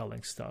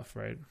storytelling stuff,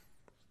 right?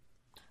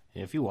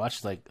 Yeah, if you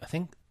watch, like, I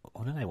think,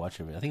 when did I watch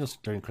it? I think it was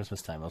during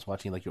Christmas time. I was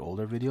watching, like, your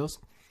older videos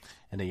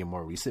and then your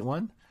more recent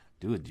one.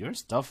 Dude, your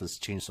stuff has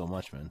changed so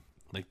much, man.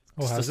 Like,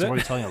 just the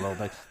storytelling alone.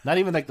 Like, not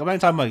even, like, I'm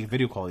not talking about like,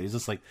 video quality. It's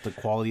just, like, the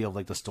quality of,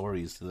 like, the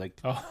stories.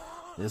 Like,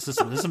 this is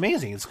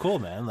amazing. It's cool,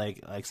 man.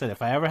 Like I said,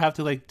 if I ever have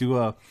to, like, do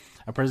a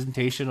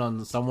presentation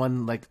on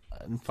someone, like,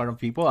 in front of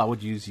people, I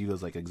would use you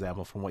as, like,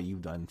 example from what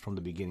you've done from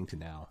the beginning to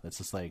now. It's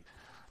just, like,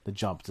 the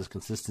jump, this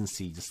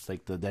consistency, just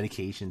like the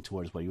dedication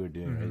towards what you were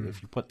doing. Right?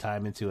 If you put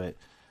time into it,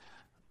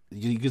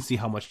 you can see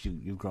how much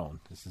you've grown.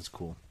 This is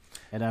cool.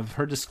 And I've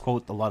heard this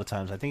quote a lot of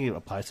times. I think it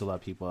applies to a lot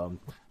of people.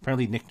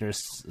 Apparently, Nick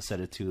Nurse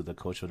said it too, the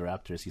coach of the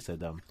Raptors. He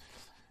said,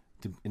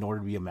 in order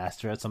to be a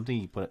master at something,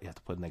 you have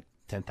to put in like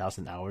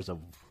 10,000 hours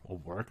of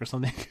work or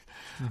something.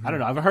 I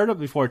don't know. I've heard it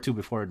before too,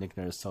 before Nick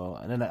Nurse. So,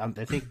 and then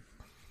I think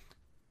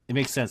it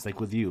makes sense, like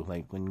with you,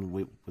 like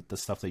with the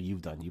stuff that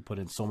you've done, you put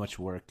in so much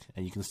work,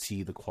 and you can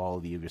see the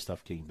quality of your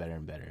stuff getting better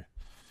and better.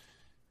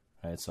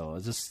 Right, so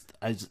this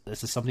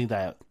is something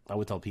that I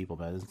would tell people,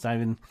 man. It's not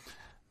even,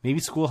 maybe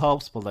school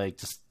helps, but like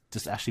just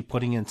actually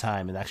putting in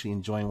time and actually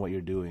enjoying what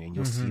you're doing, and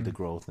you'll see the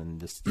growth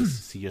and just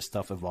see your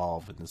stuff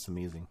evolve, and it's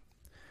amazing.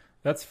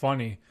 That's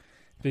funny,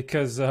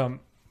 because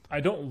I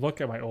don't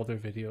look at my older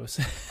videos.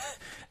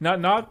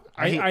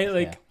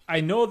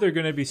 I know they're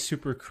gonna be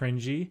super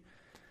cringy.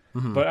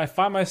 But I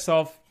find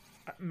myself,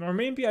 or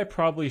maybe I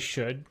probably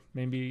should,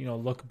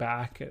 look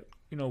back at,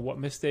 what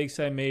mistakes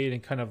I made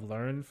and kind of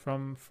learn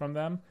from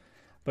them.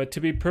 But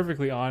to be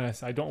perfectly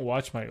honest, I don't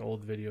watch my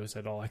old videos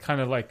at all. I kind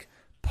of like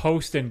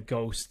post and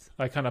ghost.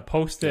 I kind of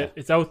post it,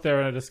 it's out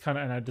there, and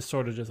I just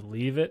sort of just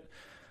leave it.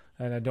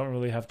 And I don't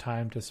really have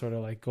time to sort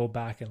of like go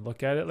back and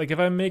look at it. Like if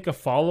I make a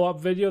follow-up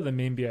video, then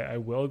maybe I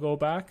will go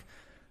back.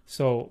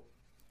 So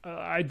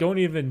I don't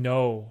even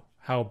know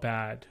how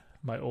bad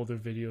my older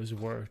videos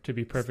were, to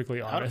be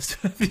perfectly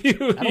honest with you.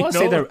 I don't want to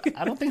say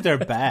I don't think they're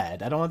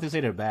bad. I don't want to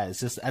say they're bad. It's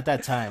just at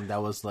that time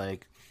that was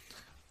like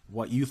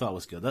what you thought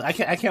was good. I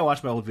can't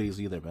watch my old videos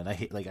either, man. I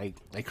hate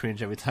I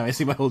cringe every time I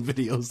see my old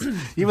videos.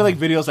 Even like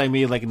videos I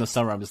made like in the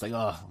summer, I'm just like,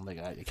 oh, I'm like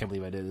I can't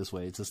believe I did it this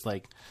way. It's just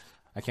like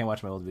I can't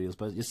watch my old videos,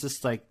 but it's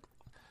just like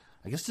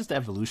I guess just the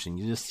evolution.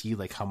 You just see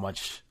like how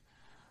much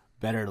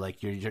better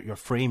like your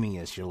framing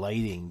is, your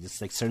lighting,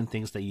 just like certain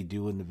things that you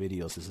do in the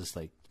videos is just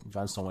like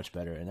gotten so much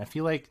better. And I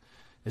feel like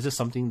it's just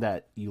something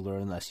that you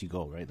learn as you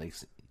go, right? Like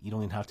you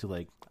don't even have to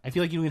like I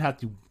feel like you don't even have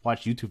to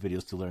watch YouTube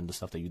videos to learn the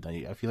stuff that you've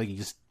done. I feel like you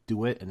just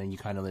do it and then you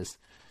kind of just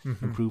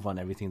improve on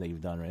everything that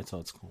you've done, right? So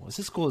it's cool. It's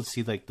just cool to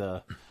see like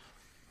the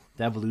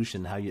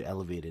evolution, how you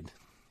elevated.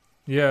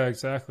 Yeah,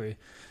 exactly.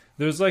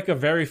 There's like a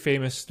very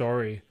famous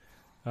story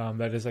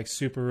that is like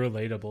super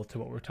relatable to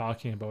what we're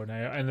talking about,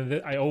 and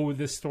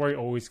this story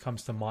always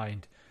comes to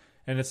mind,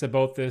 and it's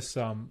about this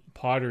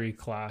pottery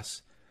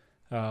class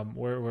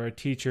where a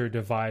teacher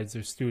divides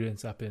their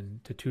students up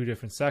into two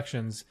different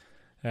sections,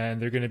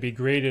 and they're going to be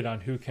graded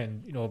on who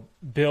can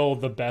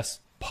build the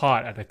best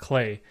pot out of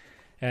clay,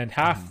 and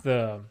half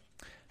the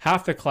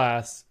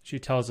class, she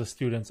tells the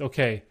students,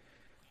 okay,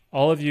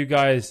 all of you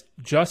guys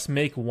just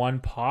make one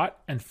pot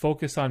and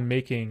focus on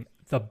making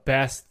the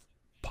best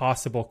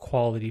possible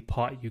quality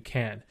pot you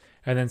can,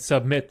 and then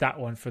submit that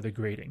one for the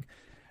grading.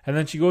 And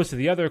then she goes to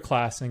the other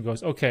class and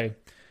goes, okay,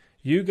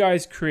 you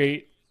guys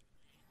create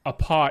a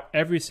pot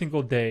every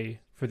single day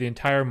for the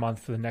entire month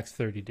for the next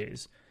 30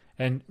 days.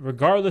 And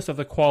regardless of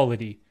the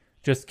quality,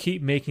 just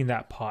keep making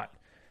that pot.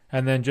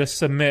 And then just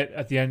submit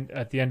at the end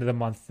of the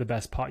month the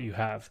best pot you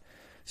have.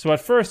 So at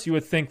first you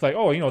would think like,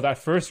 oh, that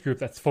first group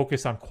that's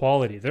focused on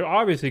quality, they're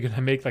obviously going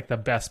to make like the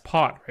best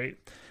pot, right?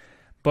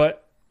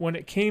 But when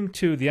it came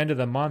to the end of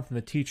the month and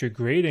the teacher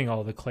grading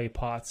all the clay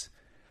pots,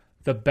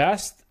 the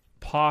best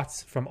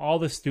pots from all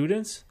the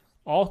students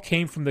all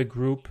came from the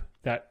group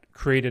that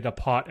created a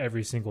pot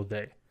every single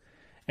day.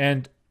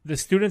 And the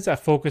students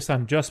that focused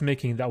on just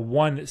making that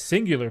one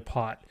singular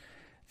pot,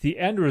 the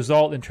end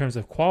result in terms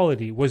of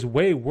quality was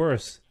way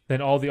worse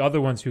than all the other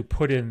ones who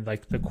put in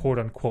like the quote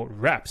unquote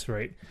reps,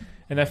 right?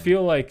 And I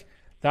feel like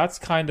that's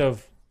kind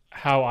of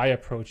how I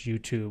approach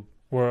YouTube,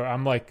 where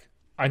I'm like,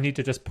 I need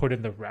to just put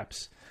in the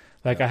reps.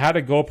 Like I had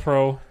a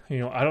GoPro,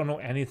 I don't know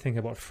anything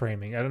about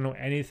framing. I don't know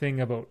anything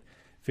about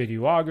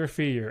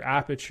videography or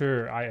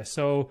aperture or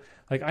ISO.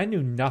 Like I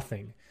knew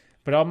nothing,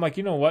 but I'm like,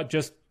 you know what?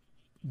 Just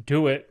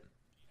do it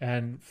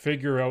and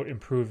figure out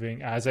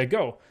improving as I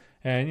go.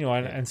 And,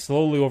 and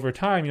slowly over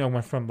time, I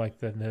went from like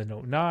the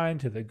Note 9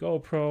 to the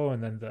GoPro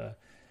and then the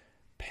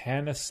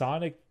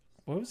Panasonic,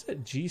 what was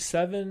it?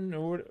 G7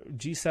 or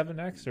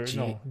G7X or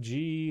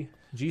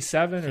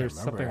G7 or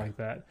something like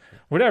that.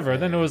 Whatever.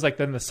 Then it was like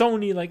the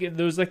Sony, like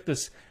there was like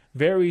this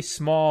very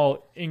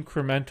small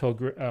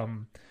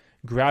incremental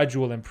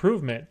gradual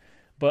improvement,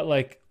 but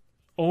like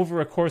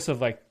over a course of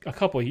like a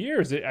couple of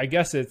years, I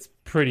guess it's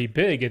pretty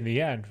big in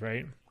the end,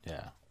 right?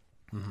 Yeah.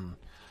 Mm-hmm.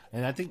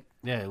 And I think,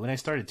 when I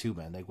started too,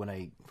 man, like when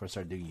I first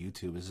started doing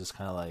YouTube, it's just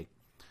kind of like,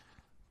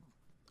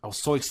 I was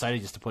so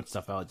excited just to put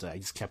stuff out. I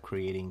just kept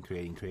creating.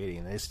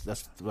 And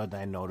that's what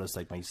I noticed,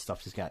 like my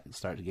stuff just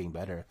started getting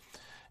better.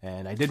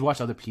 And I did watch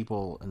other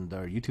people and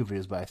their YouTube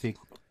videos, but I think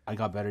I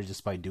got better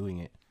just by doing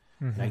it.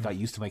 Mm-hmm. And I got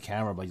used to my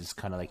camera by just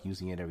kind of like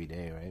using it every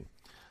day, right?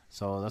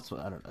 So that's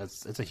what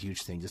it's a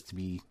huge thing just to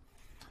be.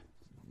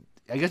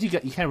 I guess you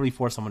can't really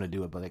force someone to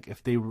do it, but like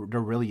if they're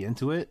really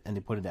into it and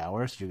they put in the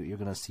hours, you're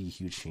gonna see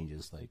huge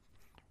changes. Like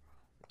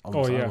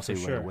almost, I won't say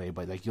right away,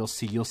 but like you'll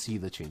see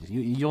the changes.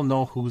 You'll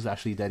know who's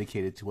actually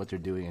dedicated to what they're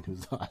doing and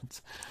who's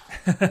not.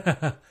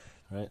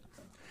 Right.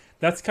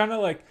 That's kind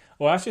of like.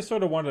 Well, I actually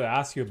sort of wanted to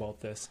ask you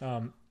about this.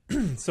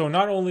 So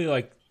not only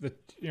like the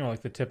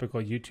like the typical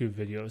YouTube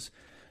videos,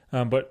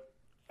 but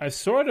I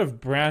sort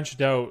of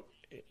branched out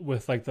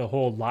with like the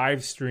whole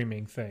live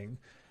streaming thing.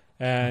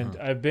 And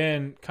I've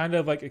been kind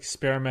of like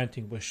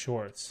experimenting with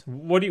shorts.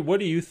 What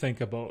do you think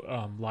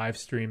about live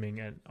streaming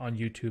and on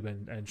YouTube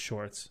and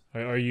shorts?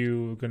 Are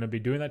you going to be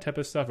doing that type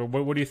of stuff, or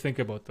what do you think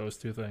about those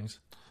two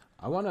things?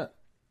 The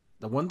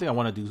one thing I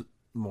want to do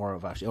more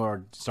of actually,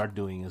 or start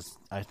doing is,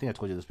 I think I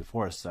told you this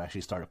before, is to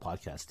actually start a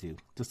podcast too,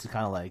 just to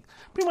kind of like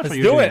pretty much what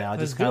you're doing now,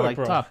 just kind of like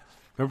top.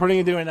 We're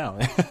putting it right now.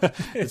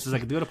 It's just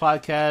like doing a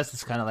podcast.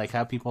 It's kind of like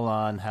have people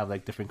on, have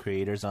like different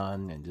creators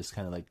on, and just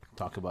kind of like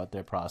talk about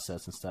their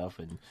process and stuff,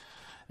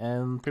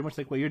 and pretty much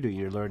like what you're doing.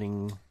 You're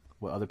learning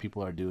what other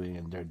people are doing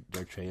and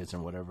their trades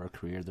and whatever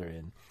career they're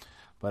in.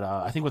 But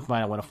I think with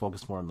mine, I want to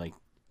focus more on like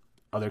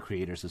other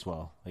creators as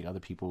well, like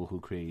other people who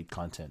create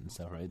content and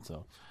stuff, right?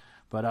 So,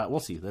 but we'll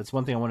see. That's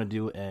one thing I want to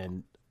do,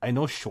 and I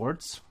know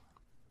shorts.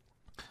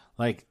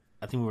 Like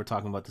I think we were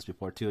talking about this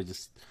before too.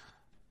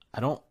 I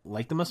don't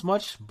like them as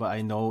much, but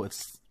I know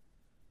it's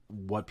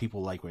what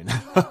people like right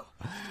now.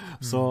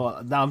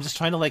 So now I'm just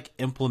trying to like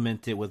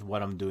implement it with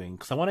what I'm doing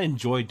because I want to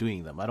enjoy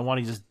doing them. I don't want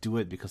to just do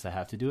it because I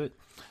have to do it.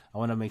 I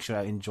want to make sure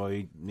I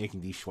enjoy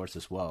making these shorts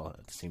as well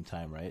at the same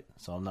time, right?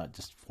 So I'm not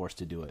just forced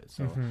to do it.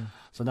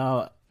 So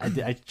now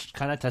I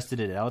kind of tested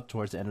it out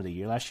towards the end of the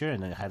year last year,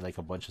 and I had like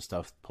a bunch of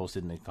stuff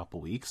posted in a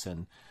couple weeks,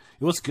 and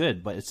it was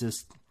good, but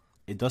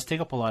it does take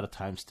up a lot of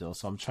time still.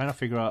 So I'm trying to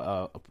figure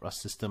out a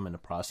system and a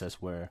process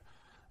where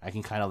I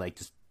can kind of like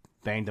just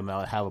bang them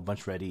out, have a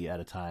bunch ready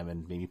at a time,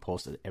 and maybe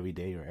post it every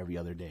day or every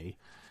other day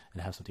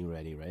and have something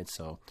ready, right?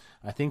 So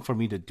I think for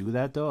me to do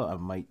that, though, I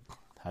might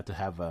have to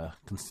have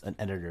an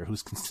editor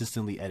who's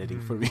consistently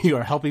editing for me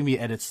or helping me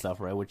edit stuff,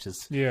 right? Which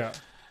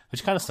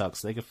kind of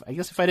sucks. Like, I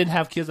guess if I didn't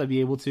have kids, I'd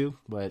be able to,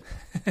 but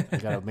I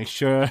gotta make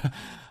sure,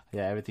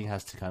 everything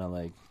has to kind of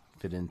like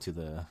fit into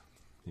the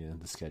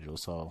schedule.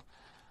 So,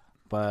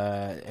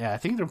 but yeah, I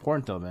think they're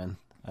important though, man.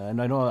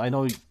 And I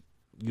know you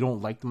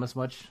don't like them as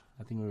much.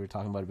 I think we were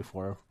talking about it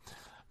before,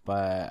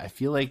 but I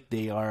feel like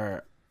they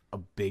are a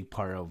big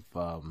part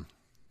of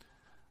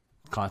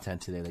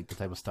content today, like the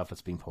type of stuff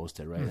that's being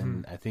posted, right?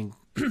 And I think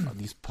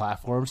these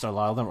platforms, a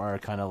lot of them are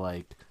kind of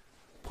like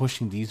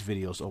pushing these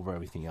videos over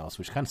everything else,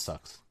 which kind of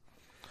sucks.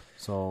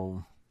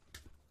 So,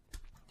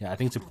 yeah, I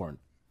think it's important.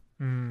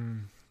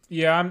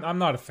 Yeah, I'm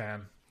not a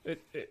fan.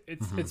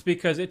 It's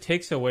because it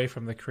takes away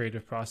from the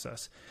creative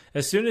process.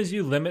 As soon as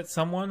you limit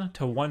someone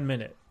to 1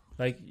 minute,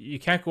 like you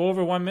can't go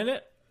over 1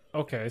 minute.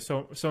 Okay,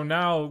 so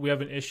now we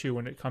have an issue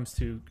when it comes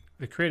to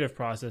the creative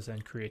process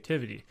and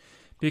creativity,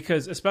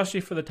 because especially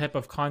for the type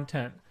of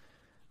content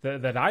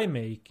that I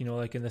make,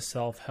 like in the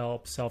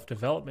self-help,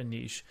 self-development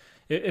niche,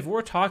 if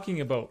we're talking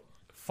about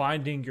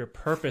finding your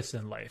purpose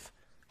in life,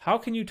 how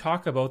can you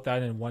talk about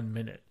that in 1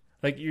 minute?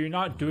 Like, you're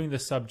not doing the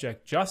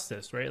subject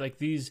justice, right? Like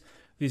these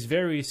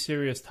very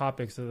serious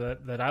topics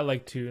that I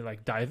like to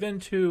like dive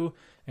into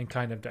and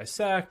kind of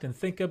dissect and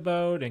think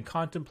about and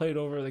contemplate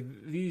over. Like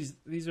these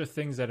are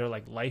things that are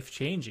like life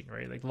changing,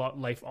 right? Like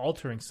life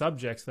altering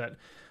subjects that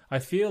I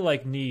feel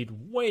like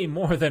need way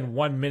more than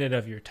 1 minute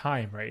of your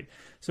time, right?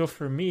 So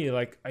for me,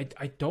 like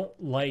I don't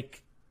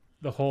like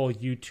the whole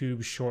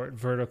YouTube short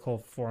vertical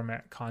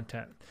format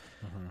content.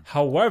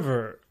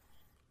 However,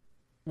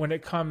 when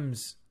it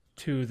comes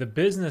to the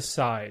business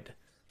side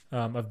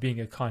of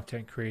being a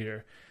content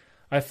creator,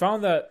 I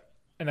found that,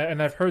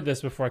 and I've heard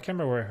this before, I can't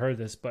remember where I heard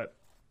this, but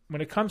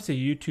when it comes to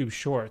YouTube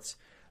Shorts,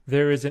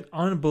 there is an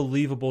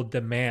unbelievable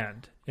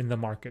demand in the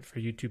market for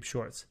YouTube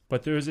Shorts,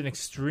 but there is an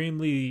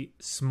extremely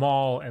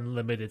small and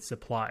limited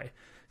supply.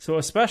 So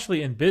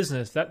especially in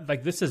business, that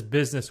like this is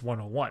business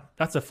 101.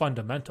 That's a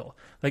fundamental.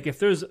 Like if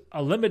there's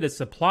a limited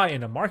supply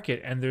in a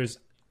market and there's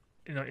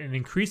an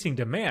increasing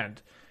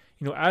demand,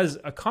 as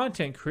a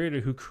content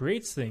creator who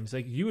creates things,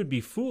 like you would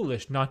be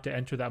foolish not to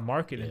enter that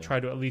market and try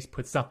to at least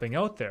put something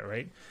out there,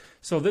 right?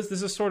 So this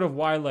is sort of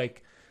why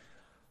like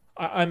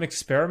I'm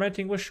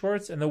experimenting with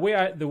shorts, and the way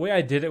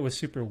I did it was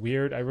super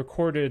weird. I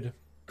recorded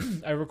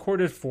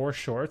 4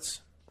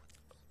 shorts,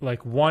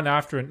 like one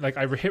after, like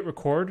I hit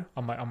record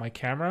on my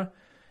camera,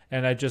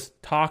 and I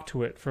just talked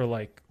to it for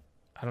like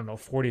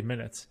 40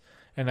 minutes,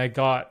 and I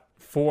got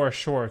 4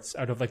 shorts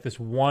out of like this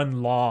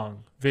one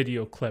long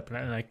video clip,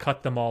 and I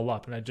cut them all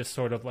up, and I just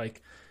sort of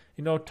like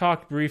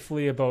talked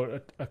briefly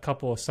about a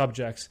couple of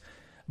subjects,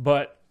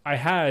 but I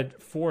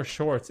had 4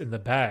 shorts in the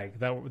bag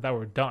that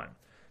were done.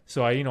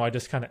 So I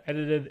just kind of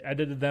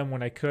edited them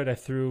when I could. I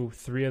threw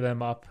 3 of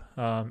them up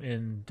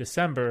in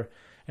December,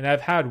 and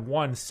I've had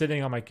one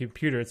sitting on my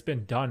computer. It's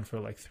been done for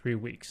like 3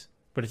 weeks,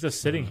 but it's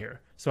just sitting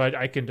here, so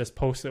I can just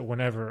post it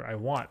whenever I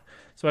want.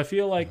 So I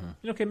feel like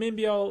okay,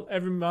 maybe I'll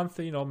every month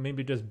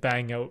maybe just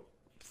bang out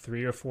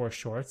 3 or 4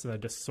 shorts, and I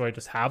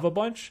just have a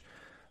bunch.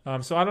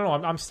 So I don't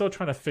know. I'm still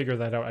trying to figure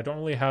that out. I don't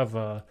really have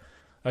a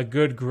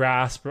good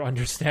grasp or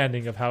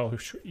understanding of how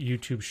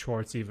YouTube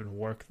Shorts even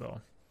work, though.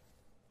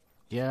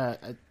 Yeah,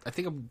 I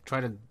think I'm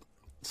trying to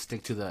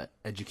stick to the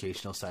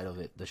educational side of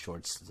it, the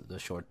short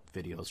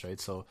videos,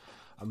 right? So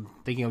I'm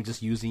thinking of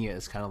just using it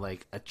as kind of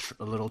like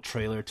a little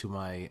trailer to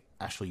my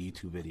actual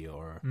YouTube video,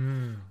 or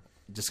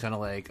just kind of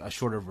like a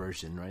shorter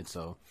version, right?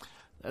 So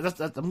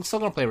I'm still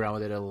gonna play around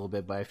with it a little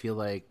bit, but I feel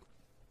like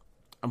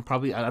I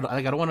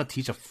don't want to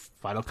teach a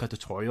Final Cut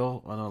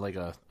tutorial on like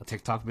a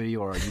TikTok video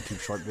or a YouTube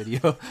short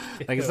video.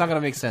 Like it's not gonna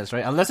make sense,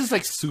 right? Unless it's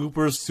like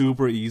super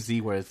super easy,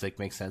 where it's like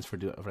makes sense for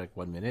like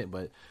 1 minute.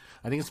 But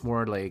I think it's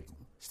more like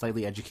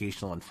slightly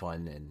educational and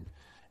fun,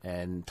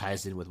 and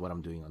ties in with what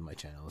I'm doing on my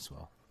channel as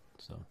well.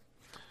 So,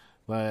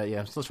 but yeah,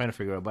 I'm still trying to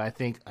figure out. But I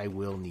think I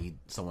will need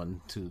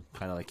someone to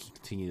kind of like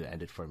continue to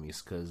edit for me,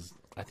 because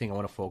I think I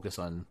want to focus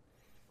on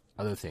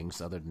other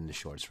things other than the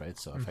shorts, right?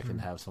 So if I can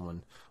have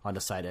someone on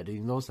the side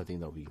editing those, I think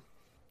that'll be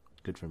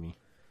good for me.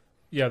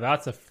 Yeah,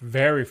 that's a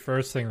very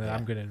first thing that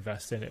I'm going to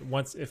invest in it.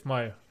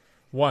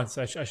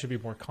 I should be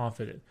more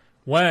confident.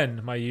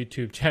 When my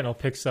YouTube channel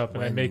picks up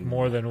and I make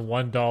more than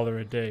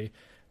 $1 a day,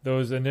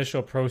 those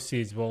initial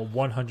proceeds will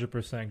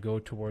 100% go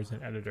towards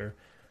an editor.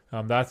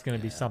 That's going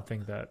to be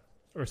something that,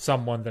 or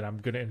someone that I'm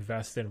going to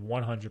invest in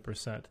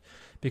 100%.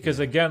 Because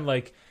again,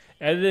 like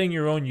editing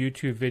your own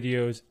YouTube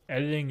videos,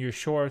 editing your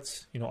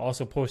shorts,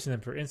 also posting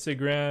them for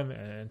Instagram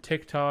and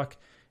TikTok.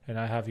 And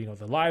I have,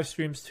 the live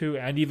streams too,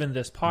 and even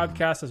this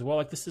podcast as well.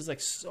 Like, this is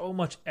like so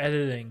much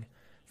editing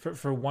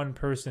for one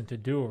person to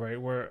do, right?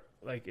 Where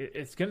like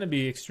it's going to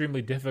be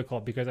extremely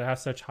difficult because I have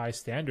such high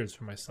standards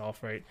for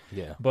myself, right?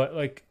 Yeah. But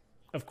like,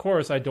 of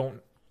course, I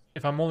don't.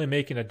 If I'm only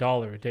making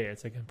 $1 a day,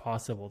 it's like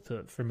impossible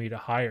for me to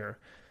hire,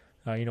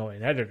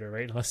 an editor,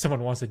 right? Unless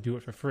someone wants to do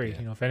it for free.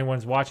 Yeah. If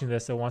anyone's watching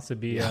this that wants to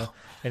be an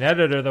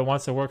editor that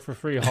wants to work for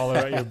free, holler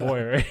at your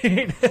boy,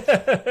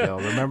 right? Yo,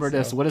 remember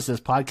this? What is this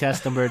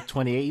podcast number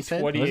 28? You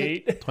said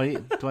 28. 28.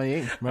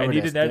 Remember I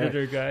need this? an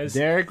editor, guys.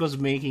 Derek was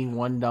making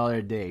 $1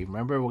 a day.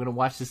 Remember, we're gonna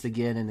watch this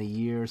again in a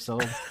year or so.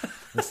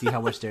 Let's see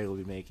how much Derek will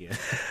be making.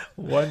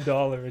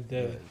 $1 a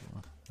day.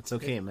 It's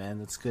okay, man.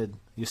 That's good.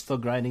 You're still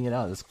grinding it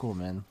out. That's cool,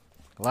 man.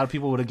 A lot of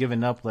people would have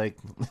given up like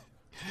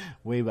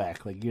way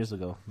back, like years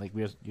ago, like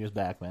years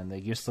back, man.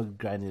 Like you're still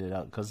grinding it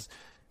out because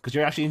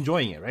you're actually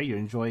enjoying it, right? You're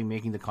enjoying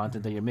making the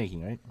content that you're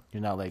making, right?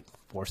 You're not like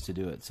forced to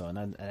do it. So,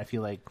 and I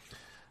feel like,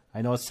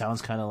 I know it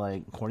sounds kind of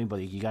like corny,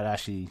 but you gotta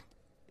actually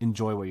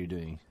enjoy what you're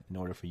doing in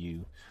order for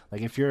you.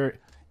 Like if you're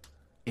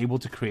able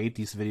to create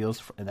these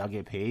videos and not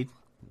get paid,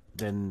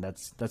 then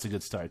that's a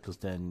good start because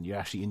then you're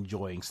actually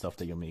enjoying stuff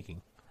that you're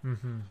making.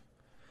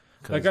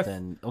 Because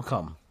then it'll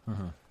come.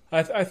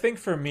 I think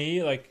for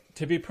me, like,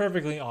 to be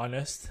perfectly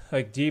honest,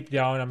 like deep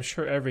down, I'm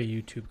sure every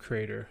YouTube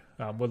creator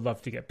would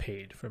love to get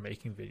paid for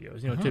making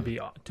videos.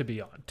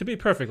 To be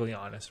perfectly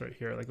honest, right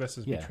here, like let's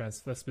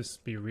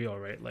just be real,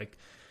 right? Like,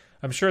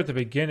 I'm sure at the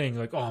beginning,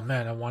 like, oh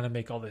man, I want to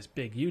make all this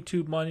big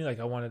YouTube money, like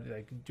I want to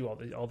like do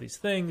all these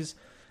things,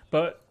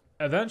 but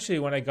eventually,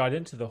 when I got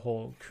into the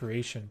whole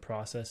creation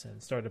process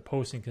and started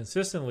posting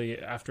consistently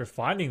after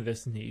finding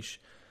this niche,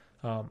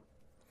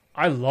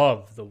 I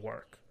love the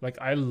work. Like,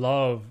 I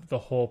love the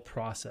whole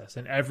process.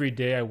 And every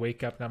day I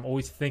wake up and I'm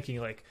always thinking,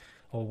 like,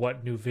 oh,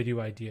 what new video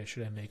idea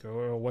should I make?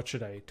 Or what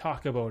should I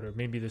talk about? Or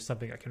maybe there's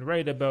something I can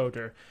write about?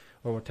 Or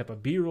what type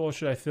of B-roll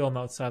should I film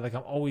outside? Like,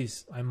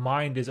 my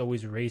mind is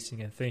always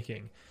racing and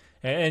thinking.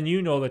 And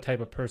you know the type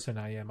of person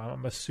I am.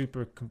 I'm a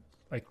super,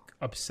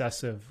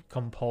 obsessive,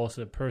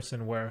 compulsive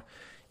person where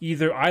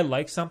either I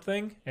like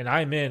something and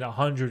I'm in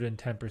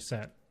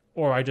 110%.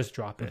 Or I just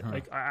drop it.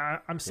 Like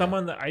I'm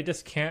someone that I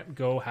just can't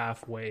go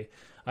halfway.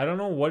 I don't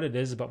know what it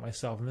is about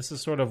myself, and this is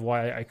sort of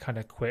why I kind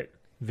of quit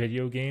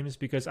video games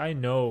because I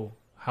know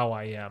how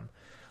I am.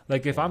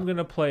 Like if I'm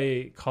gonna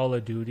play Call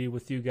of Duty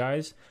with you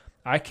guys,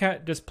 I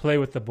can't just play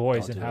with the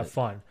boys and have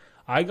fun.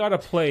 I gotta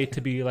play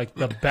to be like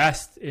the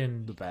best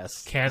in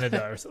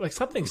Canada or like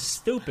something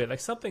stupid, like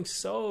something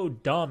so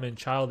dumb and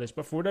childish.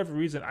 But for whatever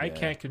reason, I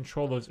can't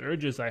control those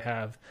urges I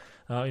have,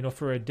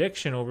 for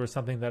addiction over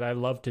something that I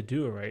love to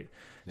do. Right.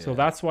 Yeah. So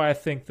that's why I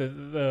think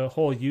the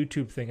whole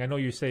YouTube thing. I know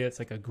you say it's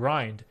like a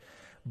grind,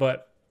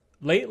 but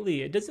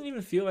lately it doesn't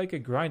even feel like a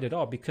grind at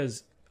all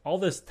because all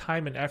this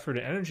time and effort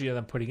and energy that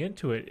I'm putting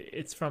into it,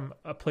 it's from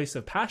a place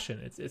of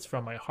passion. It's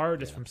from my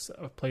heart. It's from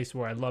a place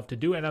where I love to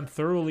do it, and I'm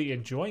thoroughly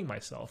enjoying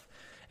myself.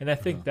 And I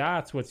think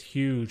that's what's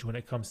huge when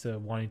it comes to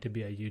wanting to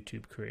be a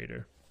YouTube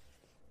creator.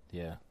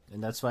 Yeah.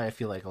 And that's why I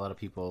feel like a lot of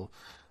people,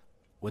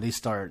 when they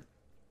start,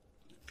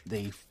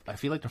 I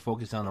feel like they're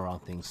focused on the wrong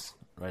things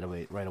right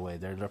away.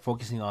 They're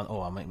focusing on, I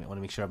want to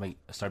make sure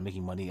I start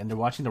making money, and they're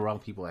watching the wrong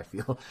people. I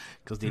feel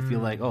because they feel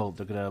like,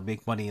 they're gonna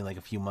make money in like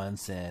a few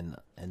months, and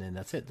then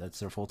that's it. That's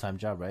their full-time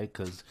job, right?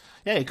 Because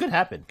it could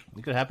happen.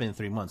 It could happen in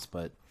 3 months,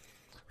 but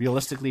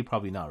realistically,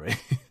 probably not,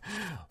 right?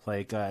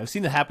 Like I've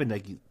seen it happen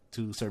like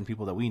to certain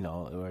people that we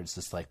know, where it's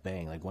just like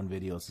bang, like one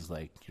video is just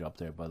like you're up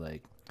there, but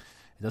like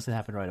it doesn't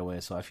happen right away.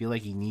 So I feel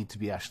like you need to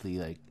be actually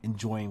like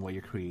enjoying what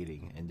you're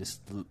creating and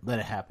just let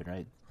it happen,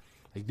 right?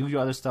 Like do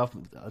your other stuff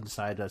on the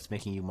side that's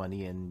making you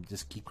money, and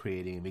just keep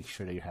creating and make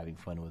sure that you're having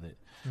fun with it.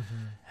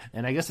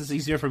 And I guess it's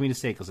easier for me to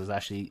say because it's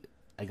actually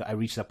I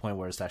reached that point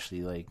where it's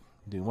actually like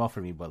doing well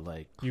for me. But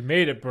like you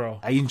made it,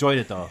 bro. I enjoyed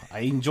it though. I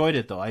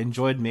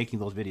enjoyed making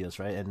those videos,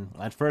 right? And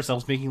at first I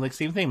was making like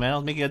same thing, man. I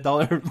was making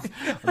 $1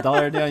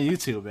 a day on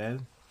YouTube,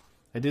 man.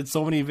 I did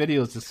so many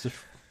videos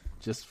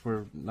just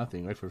for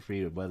nothing, right? For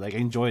free, but like I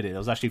enjoyed it. It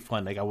was actually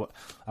fun. Like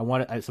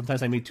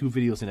sometimes I made 2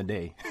 videos in a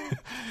day.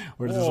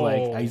 Where it's just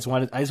like I just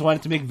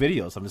wanted to make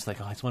videos. I'm just like,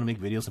 I just want to make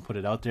videos and put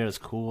it out there. It's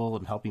cool.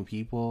 I'm helping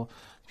people.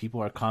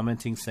 People are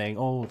commenting saying,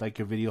 like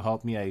your video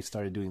helped me. I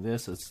started doing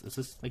this. It's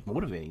just like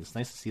motivating. It's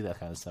nice to see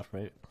that kind of stuff,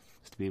 right?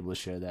 Just to be able to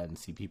share that and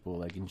see people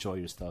like enjoy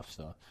your stuff.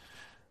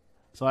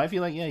 So I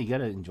feel like you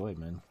gotta enjoy it,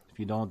 man. If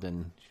you don't,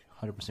 then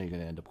 100% you're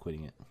gonna end up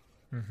quitting it.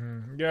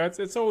 Yeah,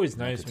 it's always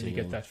nice when you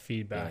get that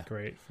feedback,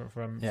 right,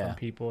 from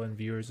people and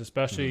viewers,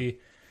 especially.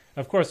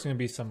 Of course, there's gonna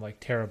be some like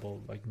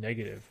terrible, like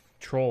negative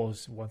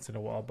trolls once in a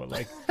while, but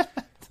like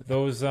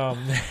those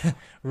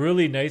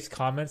really nice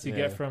comments you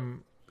get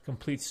from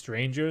complete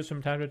strangers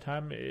from time to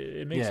time,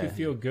 it makes you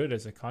feel good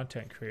as a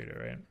content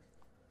creator, right?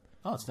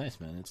 Oh, it's nice,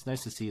 man. It's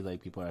nice to see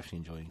like people are actually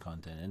enjoying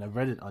content, and I've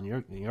read it on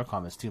your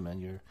comments too,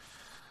 man.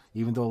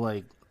 Even though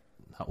like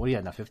what do you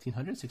have now,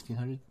 1,500,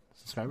 1,600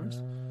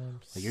 subscribers?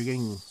 Like you're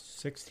getting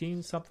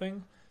 16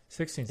 something.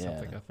 16 Yeah.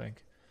 something, I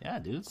think. Yeah,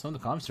 dude. Some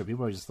of the comments are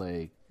people are just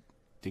like,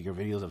 think your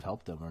videos have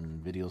helped them,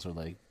 and videos are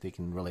like they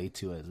can relate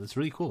to it. It's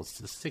really cool. It's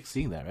just sick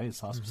seeing that, right?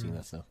 It's awesome seeing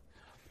that stuff.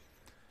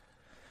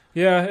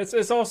 Yeah,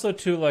 it's also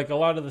too like a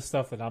lot of the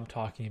stuff that I'm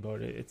talking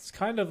about. It's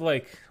kind of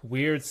like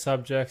weird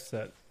subjects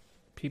that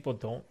people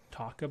don't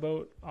talk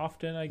about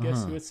often, I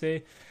guess you would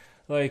say.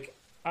 Like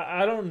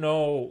I don't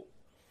know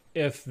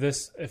if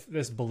this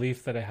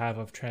belief that I have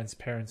of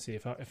transparency,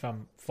 if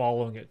I'm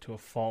following it to a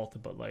fault,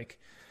 but like,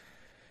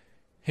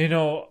 you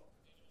know,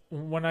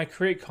 when I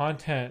create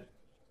content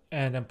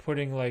and I'm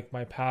putting like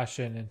my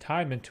passion and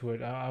time into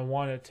it, I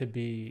want it to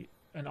be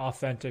an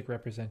authentic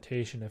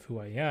representation of who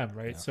I am,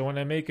 right? Yeah. So when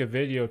I make a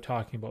video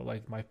talking about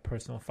like my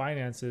personal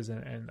finances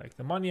and like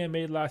the money I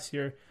made last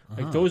year,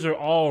 like those are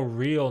all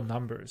real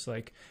numbers.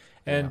 Like,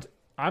 and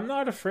I'm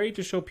not afraid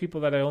to show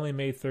people that I only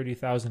made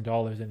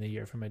 $30,000 in a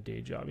year from a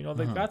day job. You know,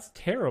 like that's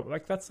terrible.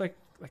 Like that's like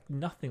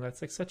nothing.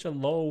 That's like such a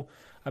low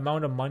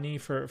amount of money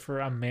for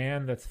a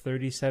man that's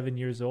 37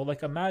 years old.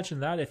 Like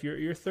imagine that if you're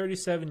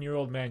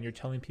 37-year-old man, you're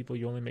telling people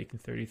you're only making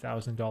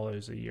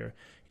 $30,000 a year.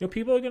 You know,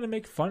 people are going to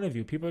make fun of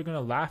you. People are going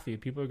to laugh at you.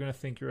 People are going to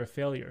think you're a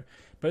failure.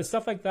 But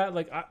stuff like that,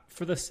 like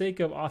for the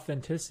sake of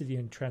authenticity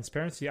and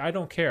transparency, I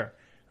don't care.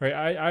 Right,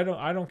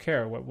 I don't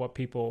care what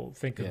people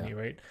think of me,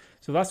 right?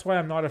 So that's why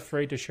I'm not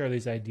afraid to share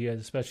these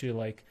ideas, especially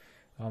like,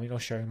 you know,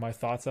 sharing my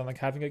thoughts on like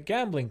having a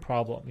gambling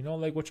problem, you know,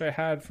 like which I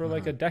had for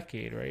like a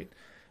decade, right?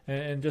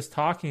 And just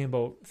talking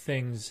about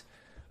things,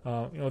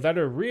 you know, that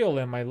are real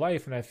in my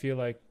life, and I feel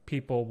like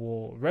people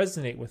will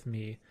resonate with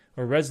me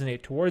or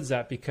resonate towards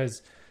that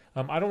because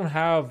I don't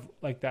have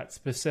like that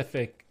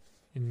specific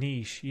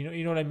niche,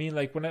 you know what I mean?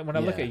 Like when I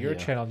look at your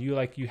channel,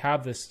 you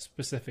have this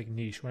specific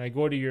niche. When I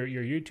go to your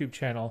YouTube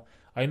channel,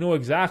 I know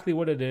exactly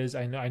what it is.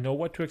 I know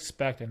what to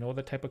expect. I know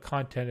the type of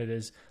content it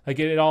is. Like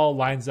it all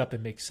lines up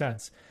and makes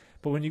sense.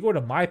 But when you go to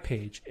my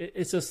page,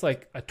 it's just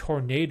like a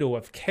tornado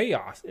of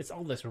chaos. It's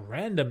all this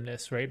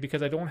randomness, right?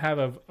 Because I don't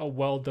have a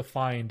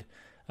well-defined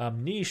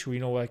niche where, you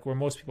know, like where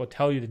most people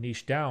tell you to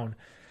niche down.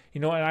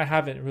 You know, and I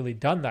haven't really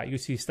done that. You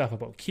see stuff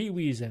about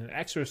Kiwis and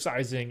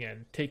exercising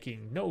and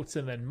taking notes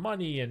and then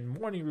money and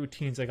morning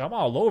routines. Like I'm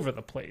all over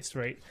the place,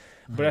 right?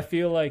 But I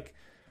feel like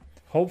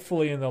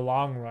hopefully in the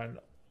long run,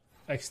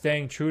 like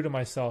staying true to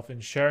myself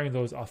and sharing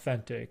those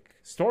authentic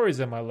stories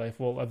in my life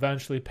will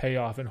eventually pay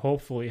off and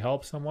hopefully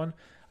help someone.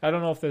 I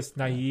don't know if it's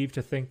naive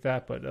to think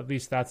that, but at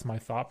least that's my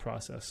thought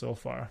process so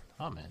far.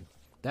 Oh man,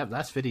 that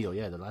last video,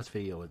 the last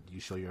video you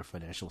show your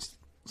financial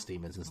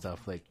statements and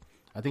stuff. Like,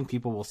 I think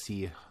people will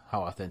see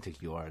how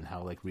authentic you are and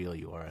how like real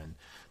you are, and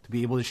to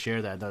be able to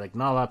share that. Like,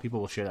 not a lot of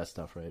people will share that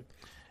stuff, right?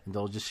 And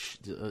they'll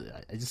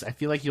I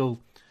feel like you'll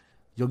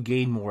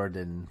gain more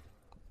than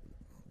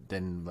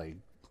like.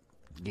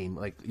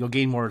 You'll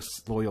gain more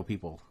loyal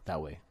people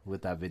that way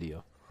with that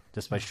video,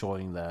 just by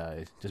showing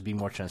just being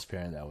more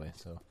transparent that way.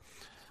 So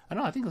I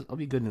don't know, I think it'll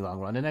be good in the long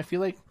run. And I feel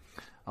like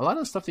a lot of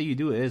the stuff that you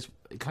do it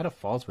kind of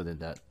falls within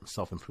that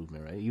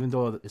self-improvement, right? Even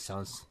though it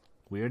sounds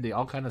weird, they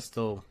all kind of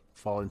still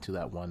fall into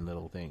that one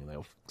little thing,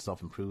 like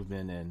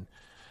self-improvement and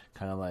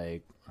kind of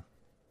like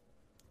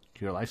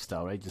your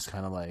lifestyle, right? Just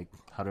kind of like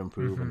how to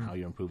improve and how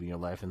you're improving your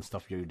life and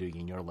stuff you're doing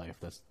in your life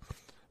that's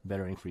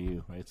bettering for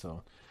you, right?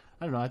 So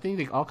I don't know. I think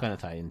they all kind of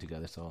tie in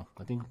together. So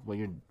I think what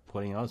you're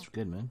putting out is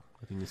good, man.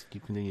 I think just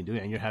keep continuing to do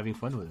it, and you're having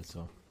fun with it.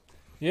 So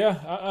yeah,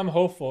 I'm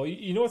hopeful.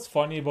 You know what's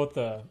funny about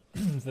the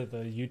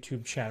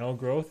YouTube channel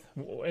growth?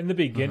 In the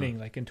beginning,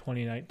 like in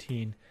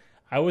 2019,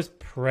 I was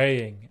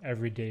praying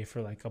every day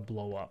for like a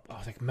blow up. I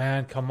was like,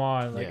 man, come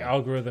on, like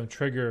algorithm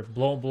trigger,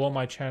 blow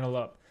my channel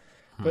up.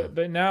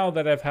 But now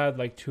that I've had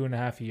like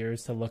 2.5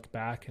 years to look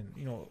back and,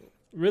 you know,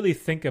 really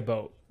think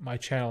about my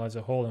channel as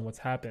a whole and what's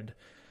happened,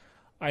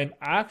 I'm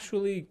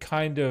actually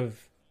kind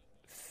of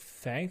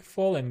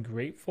thankful and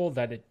grateful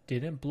that it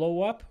didn't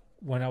blow up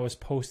when I was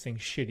posting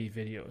shitty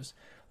videos.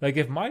 Like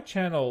if my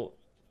channel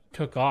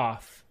took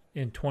off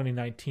in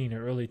 2019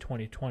 or early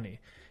 2020,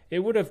 it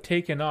would have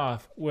taken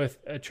off with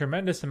a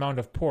tremendous amount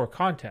of poor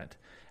content.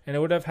 And it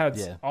would have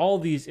had all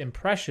these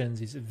impressions,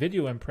 these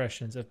video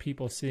impressions of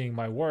people seeing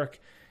my work.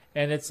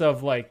 And it's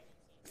of like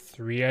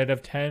 3 out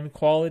of 10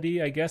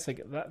 quality, I guess.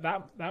 Like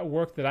that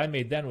work that I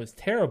made then was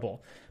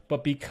terrible.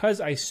 But because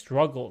I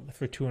struggled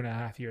for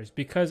 2.5 years,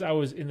 because I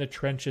was in the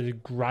trenches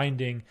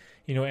grinding,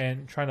 you know,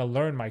 and trying to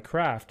learn my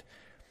craft,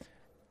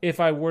 if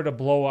I were to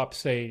blow up,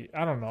 say,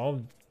 I don't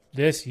know,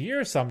 this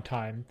year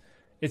sometime,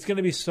 it's going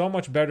to be so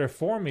much better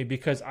for me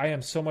because I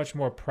am so much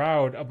more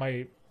proud of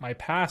my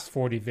past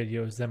 40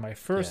 videos than my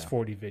first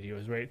 40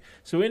 videos, right?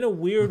 So in a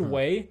weird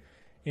way,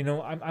 you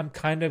know, I'm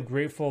kind of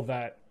grateful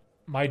that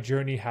my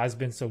journey has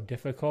been so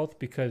difficult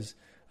because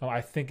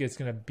I think it's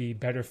going to be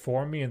better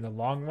for me in the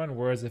long run.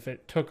 Whereas if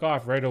it took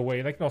off right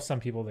away, like, no,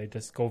 some people, they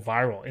just go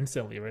viral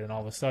instantly, right? And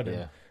all of a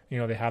sudden, you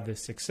know, they have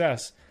this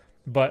success,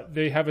 but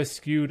they have a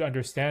skewed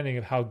understanding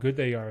of how good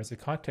they are as a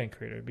content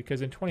creator.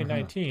 Because in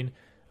 2019,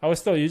 I was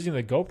still using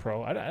the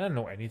GoPro. I didn't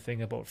know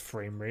anything about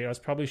frame rate. I was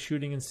probably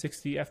shooting in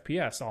 60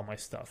 FPS, all my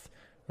stuff,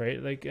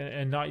 right? Like,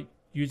 and not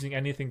using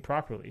anything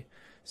properly.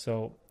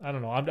 So I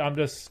don't know. I'm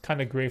just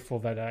kind of grateful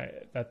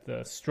that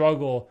the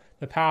struggle,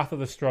 the path of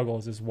the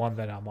struggles, is one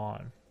that I'm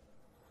on.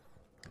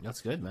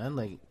 That's good, man.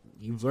 Like,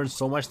 you've learned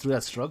so much through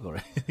that struggle,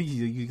 right?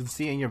 you can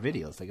see it in your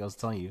videos. Like I was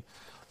telling you,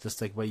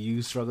 just like by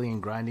you struggling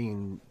and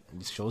grinding,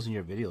 and it shows in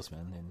your videos,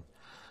 man. And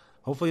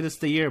hopefully this is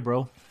the year,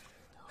 bro.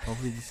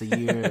 Hopefully this is the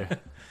year.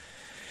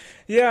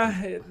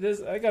 Yeah, there's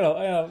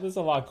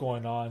a lot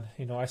going on.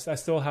 You know, I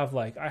still have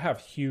I have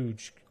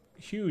huge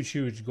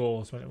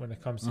goals when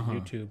it comes to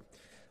YouTube,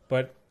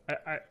 but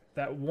I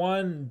that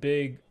one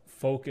big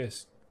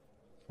focus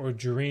or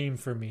dream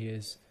for me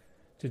is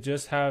to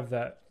just have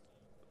that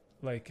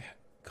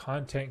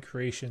content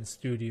creation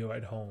studio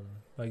at home.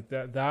 Like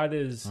that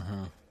is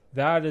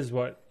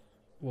what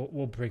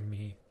will bring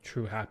me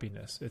true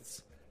happiness.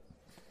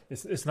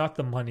 It's not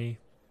the money,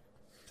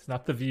 it's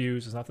not the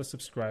views, it's not the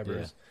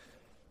subscribers.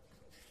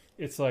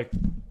 Yeah. It's like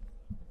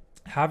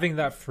having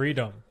that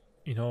freedom,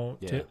 you know,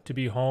 to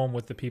be home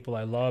with the people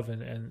I love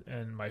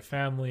and my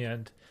family,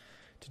 and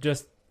to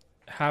just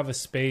have a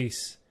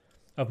space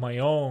of my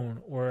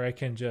own where I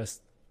can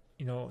just,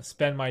 you know,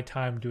 spend my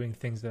time doing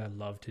things that I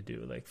love to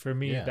do. Like for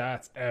me,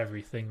 that's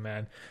everything,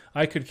 man.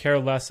 I could care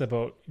less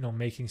about, you know,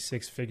 making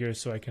six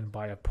figures so I can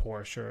buy a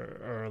Porsche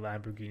or a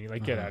Lamborghini.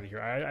 Like, get out of here.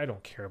 I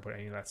don't care about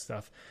any of that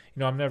stuff. You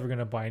know, I'm never going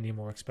to buy any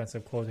more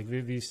expensive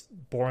clothing. These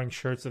boring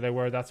shirts that I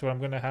wear, that's what I'm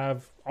going to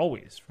have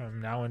always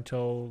from now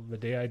until the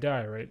day I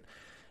die, right?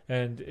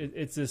 And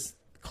it's this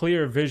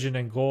clear vision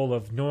and goal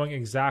of knowing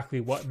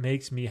exactly what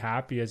makes me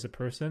happy as a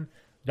person.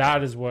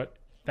 That's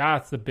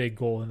the big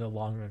goal in the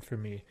long run for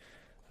me.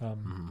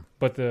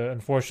 But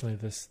unfortunately,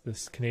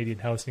 this Canadian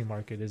housing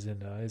market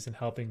isn't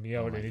helping me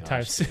out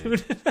anytime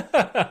soon.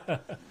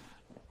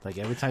 Like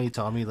every time you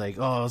tell me like,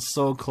 oh, it's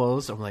so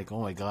close, I'm like,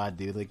 oh my god,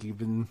 dude! Like you've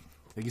been,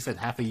 like you said,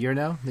 half a year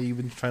now that you've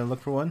been trying to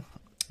look for one.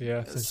 Yeah,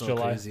 that's since so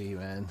July. Crazy,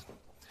 man.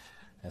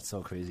 That's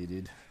so crazy,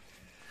 dude.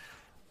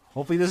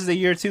 Hopefully, this is a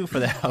year too for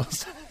the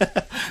house.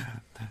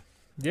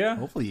 Yeah.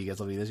 Hopefully, you guys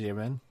will be this year,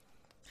 man.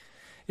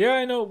 Yeah,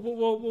 I know.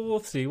 We'll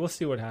see. We'll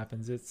see what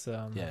happens. It's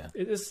yeah.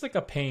 It's like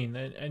a pain,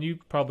 and you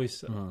probably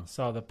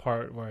saw the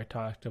part where I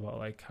talked about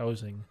like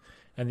housing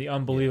and the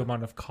unbelievable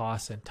amount of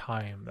cost and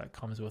time that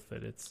comes with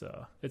it.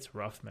 It's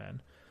rough,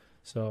 man.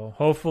 So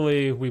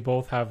hopefully we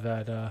both have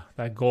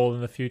that goal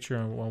in the future,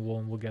 and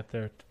we'll get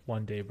there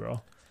one day,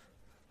 bro.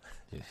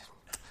 Yeah.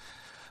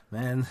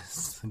 Man,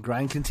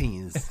 grind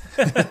continues.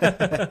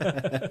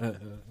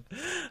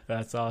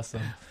 That's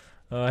awesome.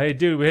 Hey,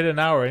 dude, we hit an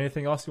hour.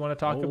 Anything else you want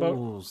to talk about?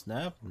 Oh,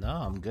 snap. No,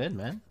 I'm good,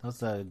 man. That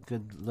was a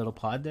good little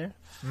pod there.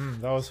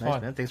 That was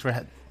fun. Man. Thanks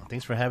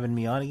for having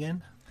me on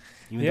again.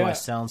 Even though I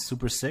sound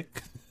super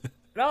sick.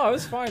 No, it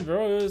was fine,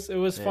 bro. It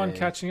was fun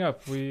catching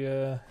up. We,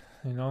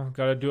 got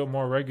to do it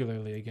more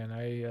regularly again.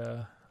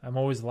 I'm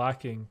always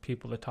lacking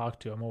people to talk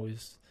to. I'm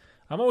always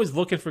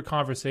looking for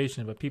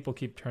conversation, but people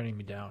keep turning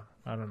me down.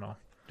 I don't know.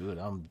 Dude,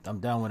 I'm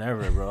down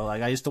whenever, bro.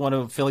 Like I used to want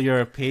to fill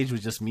your page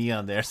with just me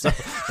on there. So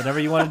whenever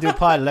you want to do a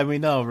pod, let me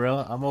know, bro.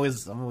 I'm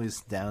always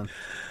down.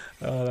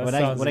 When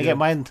I get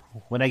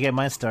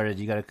mine started,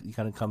 you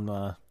gotta come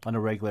on a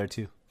regular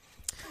too.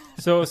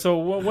 So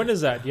when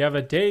is that? Do you have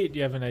a date? Do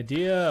you have an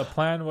idea, a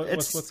plan?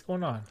 What's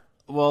going on?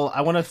 Well,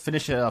 I want to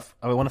finish it off.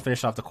 I want to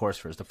finish off the course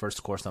first. The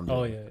first course I'm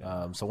doing.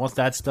 Oh yeah. So once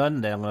that's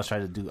done, then I'm gonna try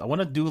to do. I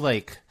want to do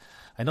like.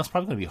 I know it's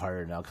probably going to be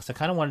harder now because I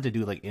kind of wanted to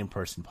do like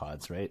in-person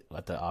pods, right,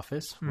 at the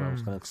office where I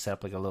was going to set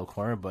up like a little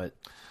corner, but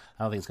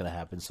I don't think it's going to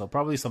happen. So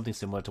probably something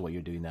similar to what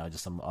you're doing now,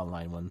 just some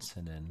online ones.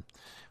 And then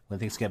when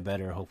things get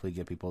better, hopefully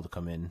get people to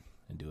come in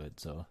and do it.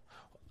 So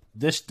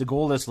the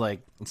goal is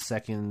like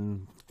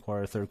second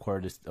quarter, third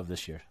quarter of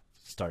this year,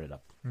 start it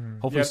up.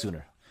 Hopefully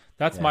sooner.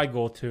 That's my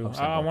goal too.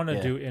 I want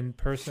to do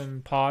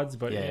in-person pods,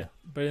 but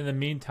but in the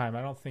meantime,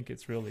 I don't think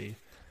it's really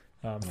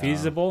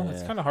feasible.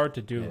 It's kind of hard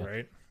to do,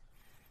 right?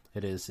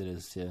 It is,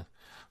 yeah.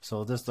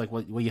 So this, like,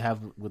 what you have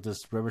with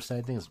this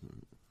Riverside thing is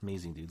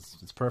amazing, dude.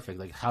 It's perfect.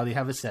 Like, how they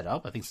have it set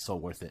up, I think it's so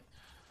worth it.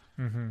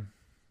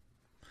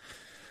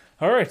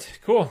 All right,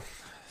 cool.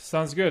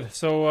 Sounds good.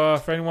 So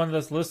for anyone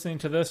that's listening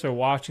to this or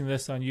watching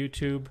this on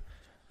YouTube,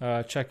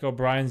 check out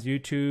Bryan's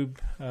YouTube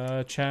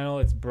channel.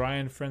 It's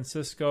Bryan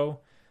Francisco.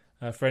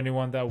 For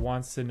anyone that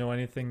wants to know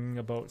anything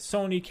about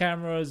Sony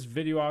cameras,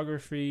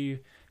 videography,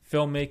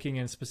 filmmaking,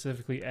 and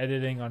specifically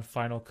editing on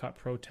Final Cut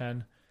Pro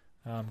 10,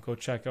 go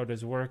check out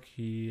his work.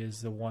 He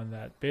is the one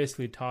that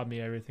basically taught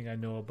me everything I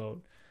know about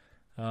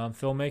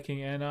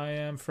filmmaking, and I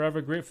am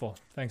forever grateful.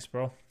 Thanks,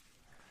 bro.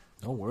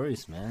 No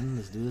worries, man.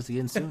 Let's do this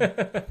again soon.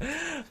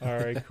 All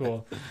right,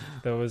 cool.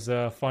 That was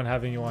fun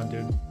having you on,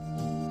 dude.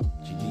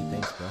 GG,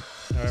 thanks, bro.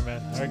 All right,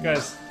 man. All right,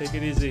 guys, take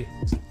it easy.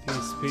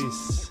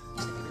 Peace.